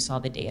once you saw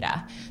the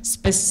data?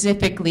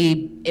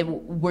 Specifically,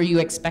 were you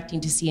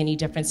expecting to see any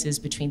differences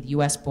between the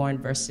US-born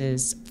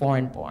versus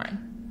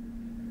foreign-born?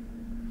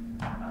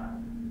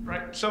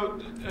 Right, so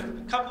a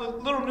couple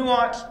of little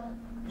nuance.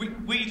 We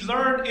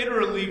learned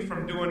iteratively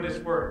from doing this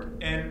work,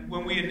 and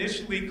when we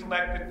initially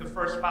collected the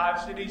first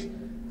 5 cities,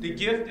 the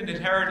gift and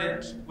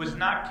inheritance was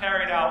not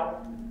carried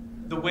out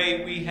the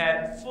way we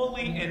had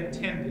fully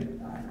intended,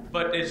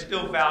 but there's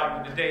still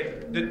value in the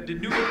data.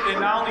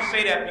 And I only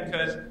say that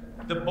because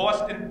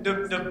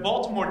the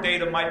Baltimore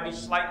data might be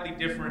slightly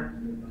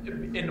different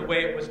in the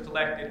way it was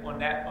collected on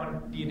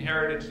the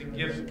inheritance and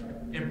gifts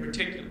in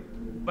particular.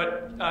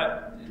 But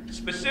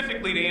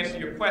specifically to answer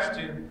your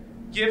question,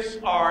 gifts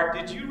are,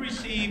 did you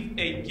receive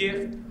a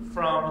gift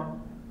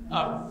from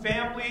a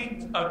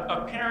family,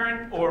 a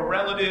parent, or a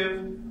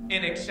relative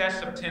in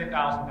excess of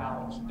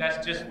 $10,000?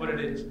 That's just what it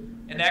is.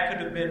 And that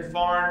could have been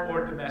foreign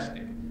or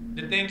domestic.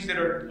 The things that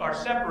are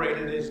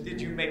separated is,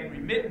 did you make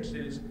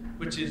remittances,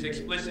 which is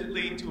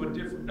explicitly to a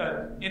different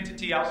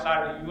entity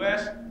outside of the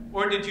U.S.,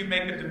 or did you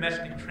make a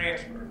domestic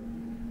transfer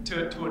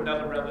to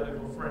another relative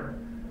or friend?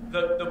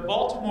 The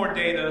Baltimore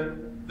data,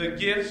 the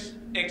gifts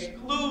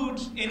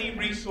excludes any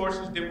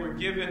resources that were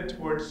given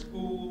towards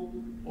school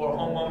or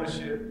home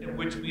ownership, in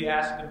which we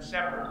asked them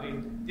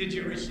separately, did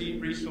you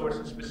receive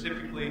resources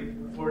specifically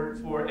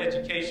for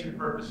education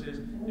purposes?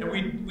 And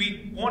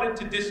we wanted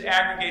to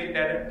disaggregate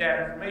that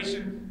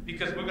information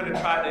because we're going to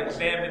try to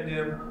examine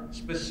them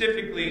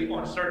specifically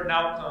on certain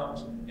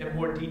outcomes in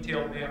more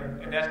detailed manner.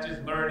 And that's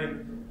just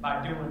learning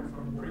by doing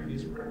from the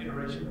previous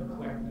iteration of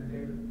collecting the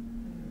data.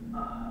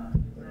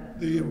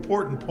 The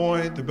important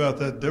point about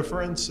that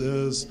difference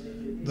is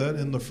that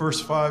in the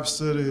first 5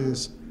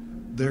 cities,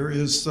 there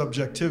is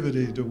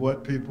subjectivity to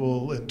what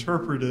people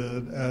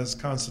interpreted as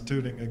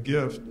constituting a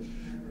gift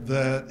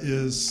that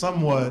is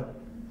somewhat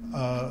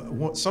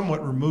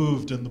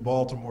removed in the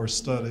Baltimore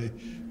study,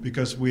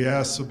 because we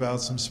asked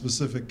about some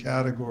specific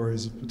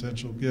categories of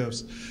potential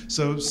gifts.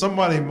 So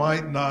somebody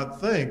might not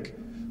think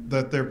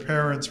that their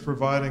parents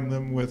providing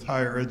them with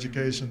higher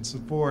education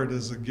support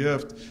is a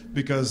gift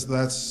because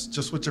that's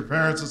just what your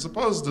parents are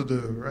supposed to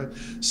do, right?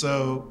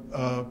 So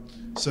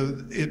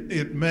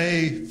it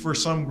may, for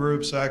some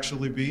groups,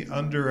 actually be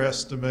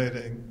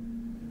underestimating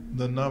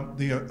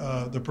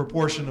the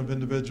proportion of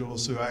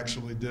individuals who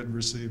actually did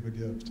receive a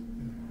gift.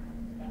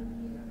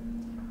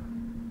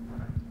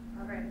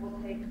 All right,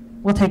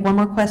 we'll take one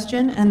more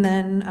question and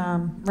then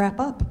wrap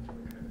up.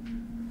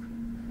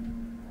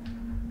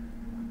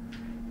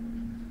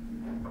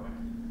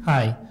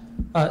 Hi.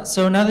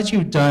 So now that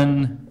you've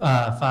done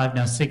 5,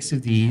 now 6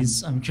 of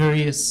these, I'm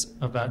curious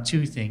about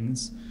 2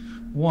 things.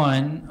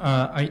 One,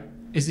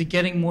 is it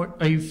getting more?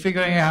 Are you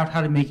figuring out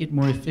how to make it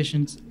more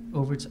efficient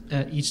over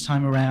each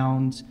time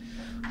around?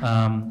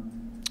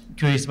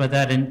 Curious about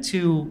that. And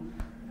 2,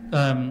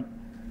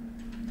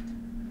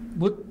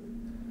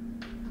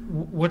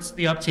 what's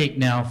the uptake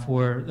now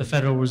for the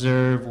Federal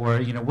Reserve, or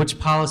which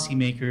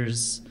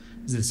policymakers?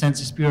 Is it the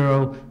Census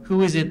Bureau?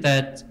 Who is it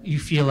that you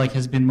feel like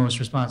has been most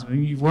responsible? I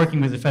mean, you're working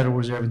with the Federal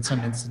Reserve in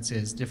some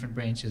instances, different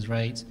branches,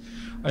 right?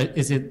 Do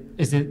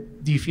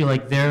you feel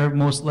like they're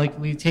most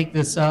likely to take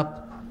this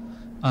up?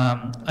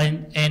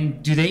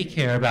 And do they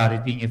care about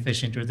it being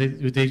efficient, or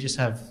do they just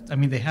have,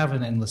 they have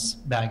an endless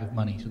bag of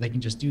money, so they can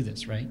just do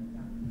this, right?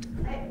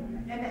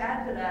 And to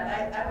add to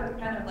that, I would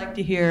kind of like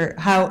to hear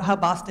how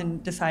Boston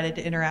decided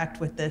to interact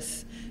with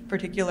this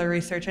particular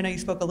research. I know you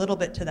spoke a little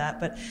bit to that,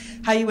 but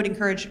how you would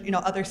encourage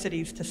other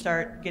cities to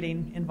start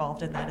getting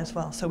involved in that as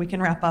well. So we can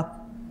wrap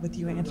up with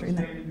you answering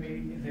that.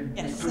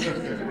 Yes.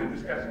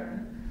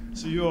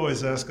 So you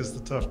always ask us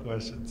the tough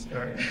questions. All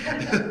right.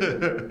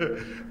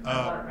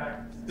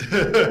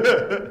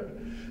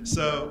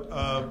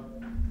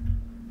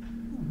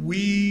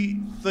 We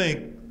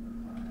think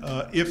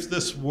if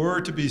this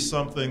were to be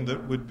something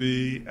that would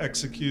be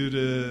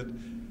executed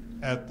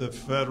at the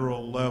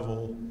federal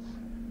level,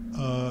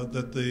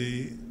 that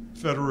the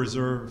Federal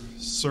Reserve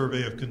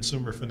Survey of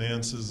Consumer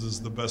Finances is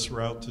the best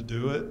route to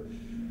do it,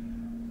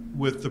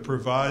 with the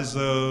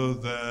proviso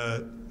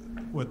that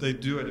what they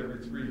do it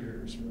every 3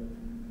 years, right?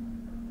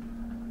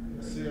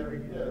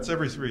 Yeah, it's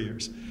every 3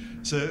 years.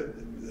 So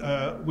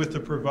with the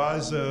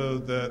proviso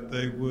that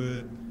they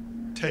would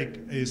take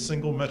a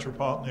single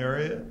metropolitan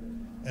area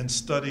and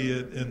study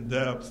it in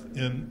depth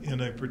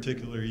in a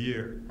particular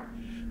year.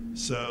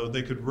 So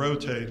they could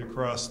rotate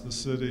across the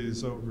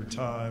cities over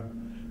time,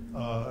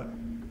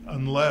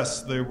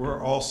 unless they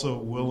were also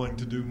willing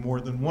to do more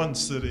than one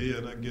city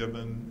in a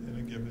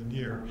given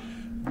year.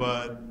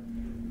 But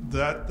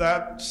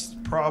that's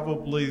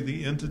probably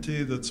the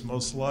entity that's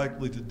most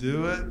likely to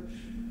do it.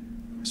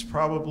 It's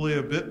probably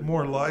a bit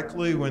more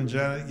likely when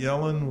Janet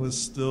Yellen was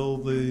still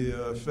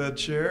the Fed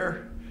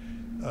chair,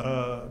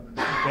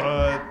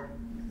 but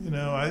you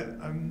know,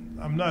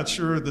 I'm not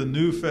sure the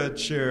new Fed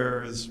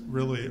chair is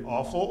really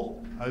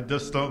awful. I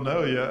just don't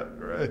know yet,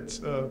 right?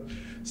 So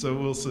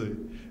we'll see.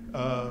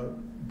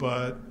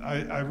 But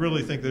I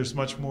really think there's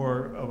much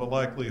more of a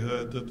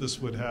likelihood that this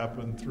would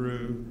happen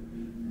through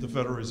the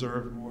Federal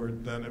Reserve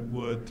Board than it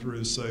would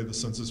through, say, the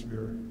Census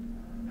Bureau.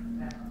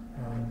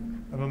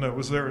 I don't know.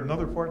 Was there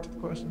another part to the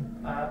question?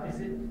 Are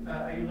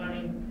you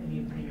learning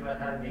anything about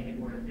how to make it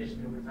more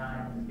efficient over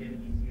time? Is it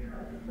getting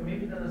easier? So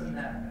maybe that doesn't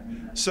matter.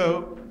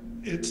 So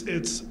it's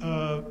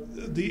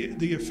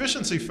the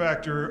efficiency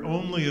factor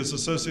only is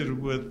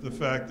associated with the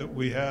fact that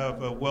we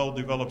have a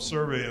well-developed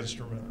survey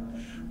instrument,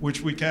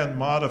 which we can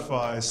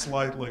modify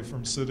slightly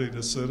from city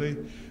to city,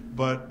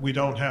 but we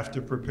don't have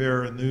to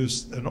prepare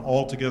an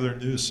altogether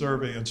new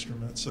survey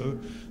instrument. So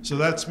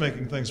that's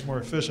making things more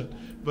efficient.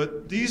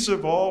 But these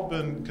have all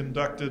been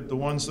conducted, the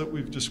ones that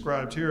we've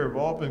described here have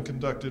all been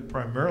conducted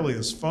primarily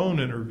as phone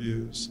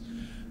interviews.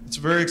 It's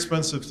very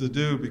expensive to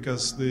do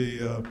because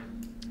the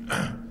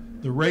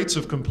rates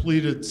of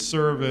completed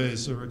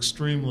surveys are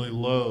extremely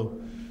low.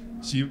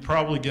 So you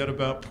probably get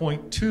about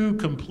 0.2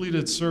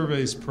 completed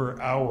surveys per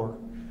hour.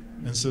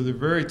 And so they're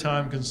very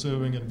time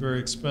consuming and very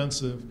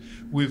expensive.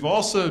 We've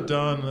also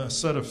done a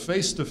set of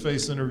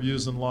face-to-face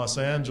interviews in Los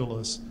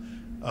Angeles.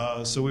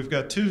 So we've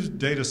got 2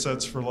 data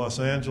sets for Los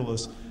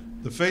Angeles.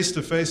 The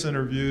face-to-face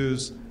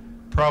interviews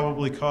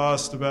probably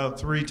cost about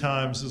 3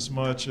 times as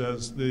much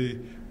as the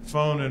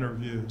phone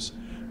interviews.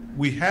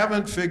 We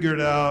haven't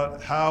figured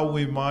out how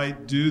we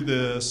might do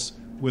this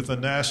with a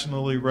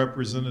nationally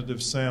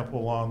representative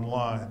sample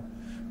online,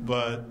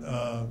 but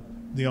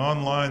the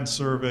online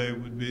survey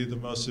would be the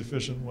most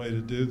efficient way to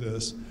do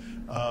this.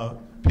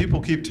 People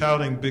keep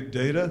touting big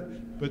data,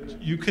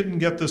 but you couldn't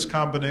get this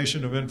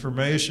combination of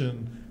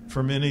information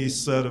from any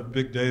set of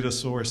big data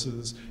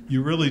sources.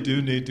 You really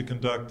do need to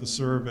conduct the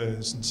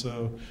surveys. And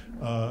so,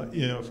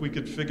 you know, if we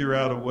could figure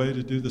out a way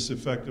to do this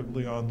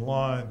effectively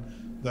online,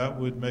 that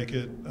would make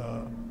it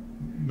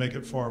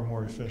far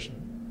more efficient.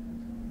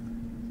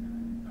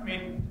 I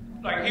mean,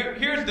 like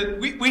here's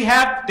we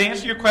have, to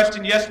answer your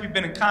question, yes, we've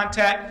been in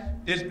contact.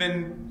 There's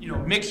been, you know,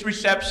 mixed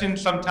reception.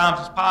 Sometimes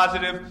it's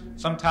positive,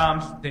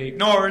 sometimes they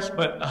ignore us.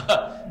 But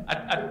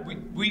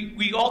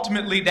we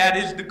ultimately, that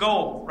is the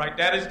goal, right?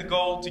 That is the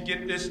goal, to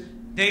get this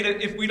data.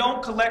 If we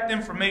don't collect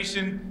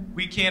information,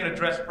 we can't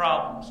address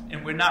problems,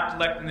 and we're not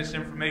collecting this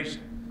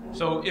information.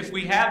 So if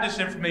we have this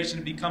information,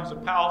 it becomes a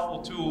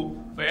powerful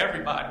tool for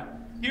everybody.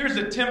 Here's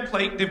a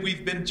template that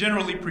we've been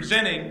generally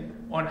presenting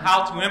on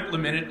how to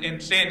implement it, and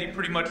Sandy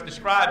pretty much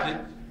described it.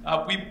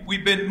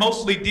 We've been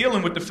mostly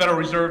dealing with the Federal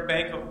Reserve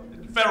Bank,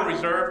 Federal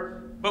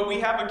Reserve, but we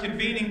have a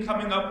convening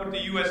coming up with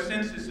the U.S.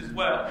 Census as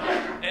well.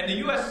 And the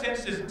U.S.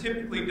 Census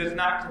typically does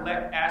not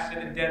collect asset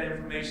and debt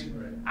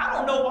information. I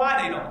don't know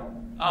why they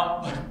don't.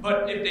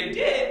 But if they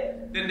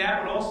did, then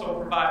that would also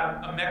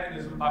provide a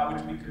mechanism by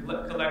which we could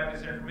collect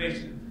this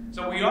information.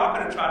 So we are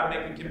going to try to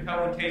make a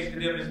compelling case to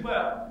them as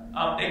well.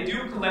 They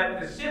do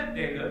collect the SIP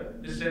data,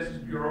 the Census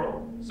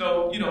Bureau.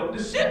 So, you know,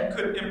 the SIP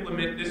could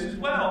implement this as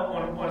well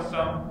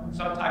on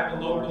some type of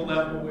local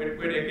level where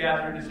they're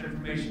gathering this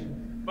information.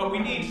 But we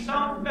need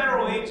some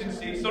federal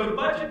agency, so the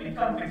budget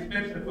becomes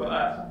expensive for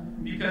us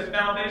because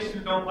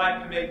foundations don't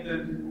like to make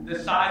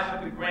the size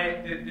of the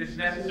grant that's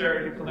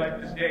necessary to collect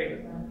this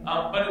data.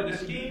 But in the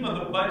scheme of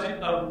the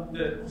budget of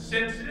the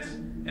census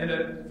and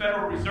the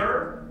Federal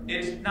Reserve,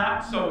 it's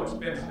not so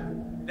expensive.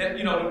 That,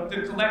 you know,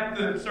 to collect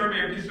the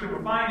survey of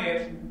consumer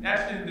finance,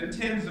 that's in the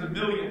tens of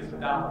millions of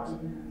dollars.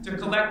 To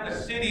collect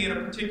a city in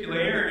a particular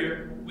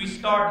area, we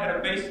start at a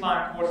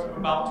baseline cost of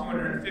about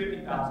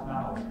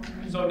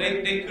 $250,000. So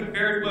they could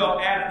very well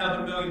add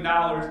another $1 million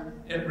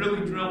and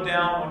really drill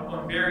down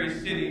on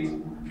various cities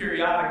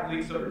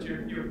periodically so that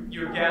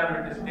you're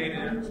gathering this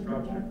data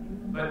infrastructure.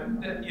 But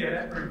yeah,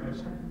 that's pretty much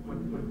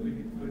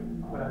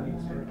what I need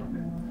to say about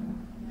that.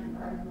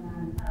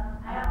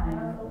 I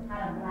also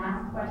had a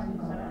last question,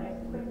 so I have a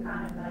quick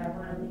comment, but I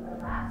want to leave the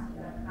last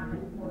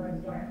comment for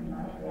Darrick and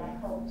Sandy, I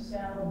hope. So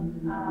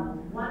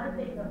one of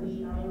the things that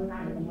we've been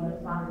trying to do is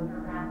walking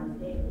around the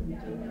state in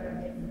particular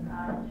is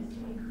just to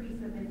increase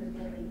the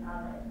visibility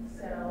of it.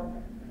 So,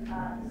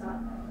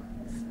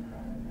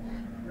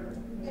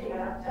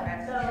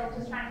 so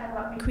just trying to talk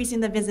about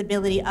increasing the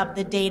visibility of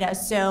the data.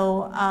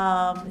 So,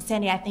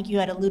 Sandy, I think you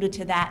had alluded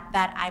to that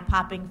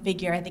eye-popping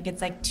figure. I think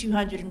it's like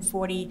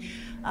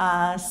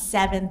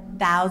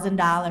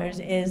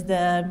 $247,000 is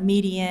the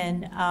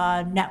median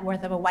net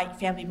worth of a white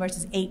family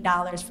versus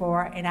 $8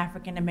 for an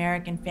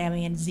African-American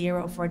family and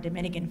 $0 for a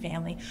Dominican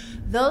family.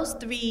 Those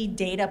three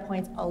data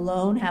points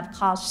alone have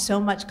caused so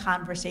much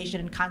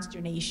conversation and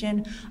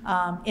consternation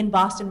in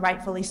Boston,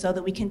 rightfully so,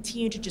 that we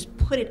continue to just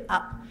put it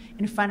up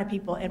in front of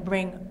people and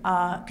bring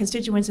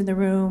constituents in the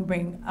room,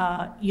 bring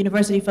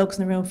university folks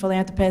in the room,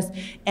 philanthropists.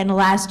 And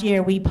last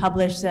year we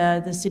published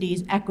the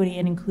city's equity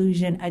and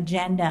inclusion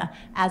agenda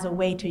as a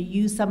way to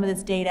use some of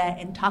this data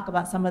and talk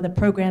about some of the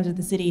programs that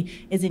the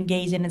city is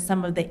engaged in and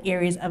some of the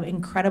areas of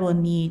incredible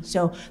need.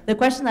 So the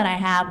question that I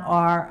have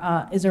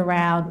is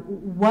around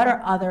what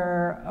are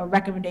other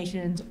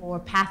recommendations or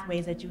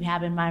pathways that you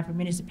have in mind for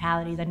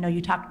municipalities? I know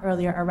you talked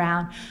earlier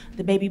around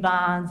the baby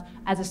bonds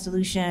as a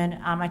solution.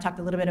 I talked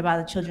a little bit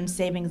about the children's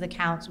savings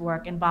accounts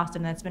work in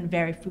Boston. That's been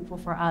very fruitful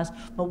for us.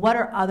 But what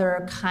are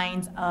other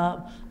kinds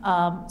of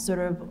sort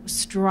of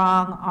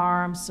strong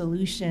arm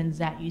solutions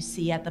that you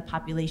see at the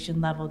population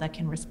level that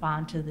can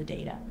respond to the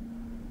data?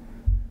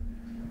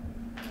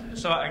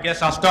 So I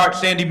guess I'll start.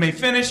 Sandy may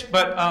finish,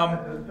 but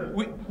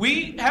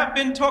we have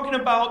been talking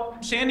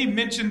about, Sandy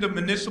mentioned the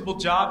municipal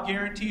job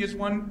guarantee as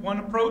one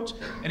approach,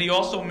 and he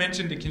also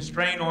mentioned the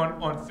constraint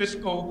on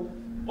fiscal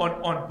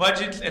on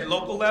budgets at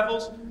local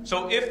levels.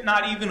 So if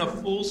not even a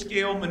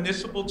full-scale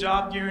municipal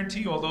job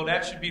guarantee, although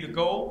that should be the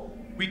goal,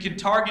 we can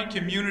target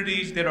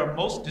communities that are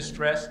most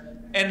distressed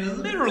and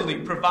literally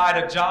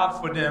provide a job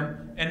for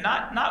them, and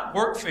not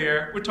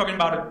workfare. We're talking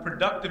about a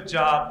productive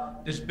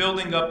job that's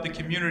building up the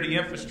community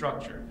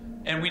infrastructure.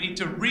 And we need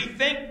to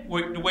rethink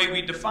the way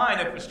we define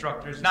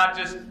infrastructure. It's not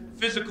just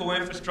physical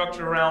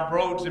infrastructure around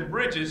roads and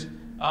bridges,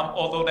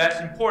 although that's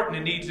important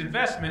and needs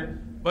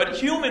investment, but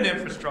human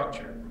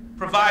infrastructure,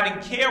 providing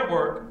care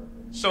work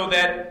so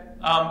that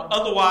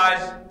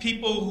otherwise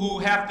people who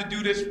have to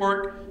do this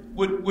work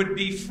would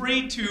be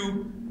free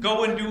to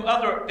go and do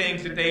other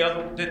things that they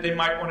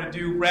might want to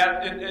do.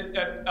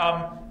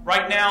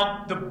 Right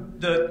now,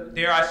 the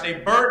dare I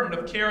say, burden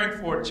of caring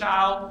for a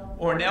child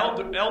or an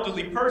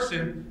elderly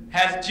person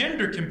has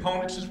gender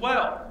components as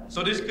well.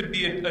 So this could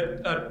be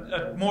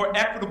a more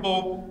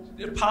equitable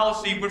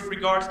policy with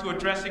regards to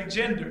addressing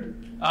gender.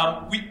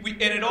 And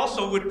it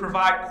also would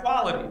provide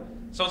quality.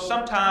 So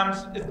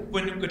sometimes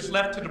when it's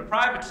left to the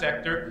private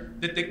sector,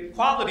 that the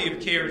quality of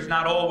care is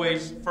not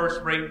always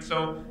first rate.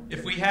 So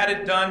if we had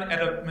it done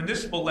at a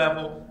municipal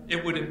level,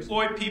 it would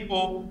employ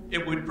people,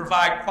 it would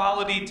provide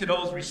quality to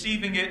those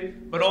receiving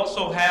it, but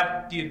also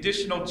have the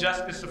additional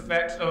justice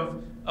effects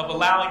of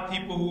allowing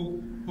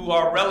people who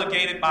are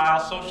relegated by our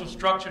social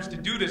structures to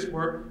do this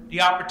work,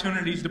 the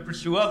opportunities to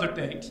pursue other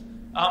things.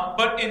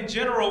 But in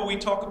general, we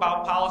talk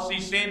about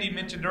policy. Sandy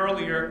mentioned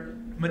earlier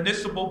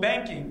municipal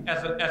banking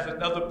as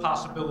another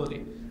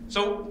possibility.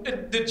 So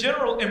the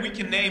general, and we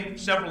can name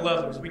several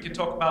others. We can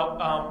talk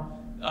about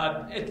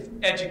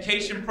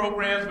education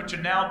programs, which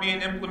are now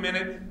being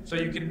implemented, so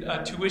you can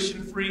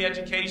tuition-free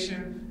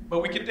education,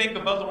 but we can think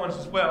of other ones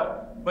as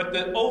well. But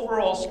the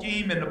overall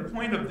scheme and the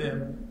point of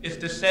them is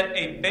to set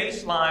a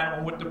baseline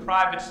on what the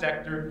private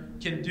sector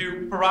can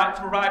do,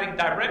 providing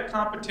direct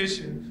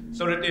competition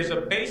so that there's a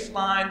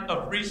baseline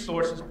of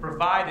resources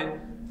provided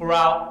for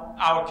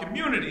our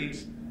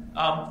communities,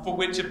 for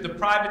which if the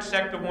private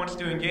sector wants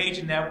to engage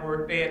in that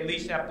work, they at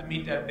least have to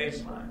meet that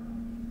baseline.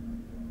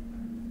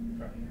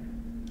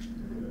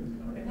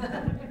 All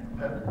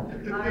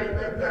right,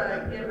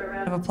 let's give a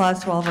round of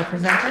applause to all of our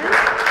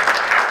presenters.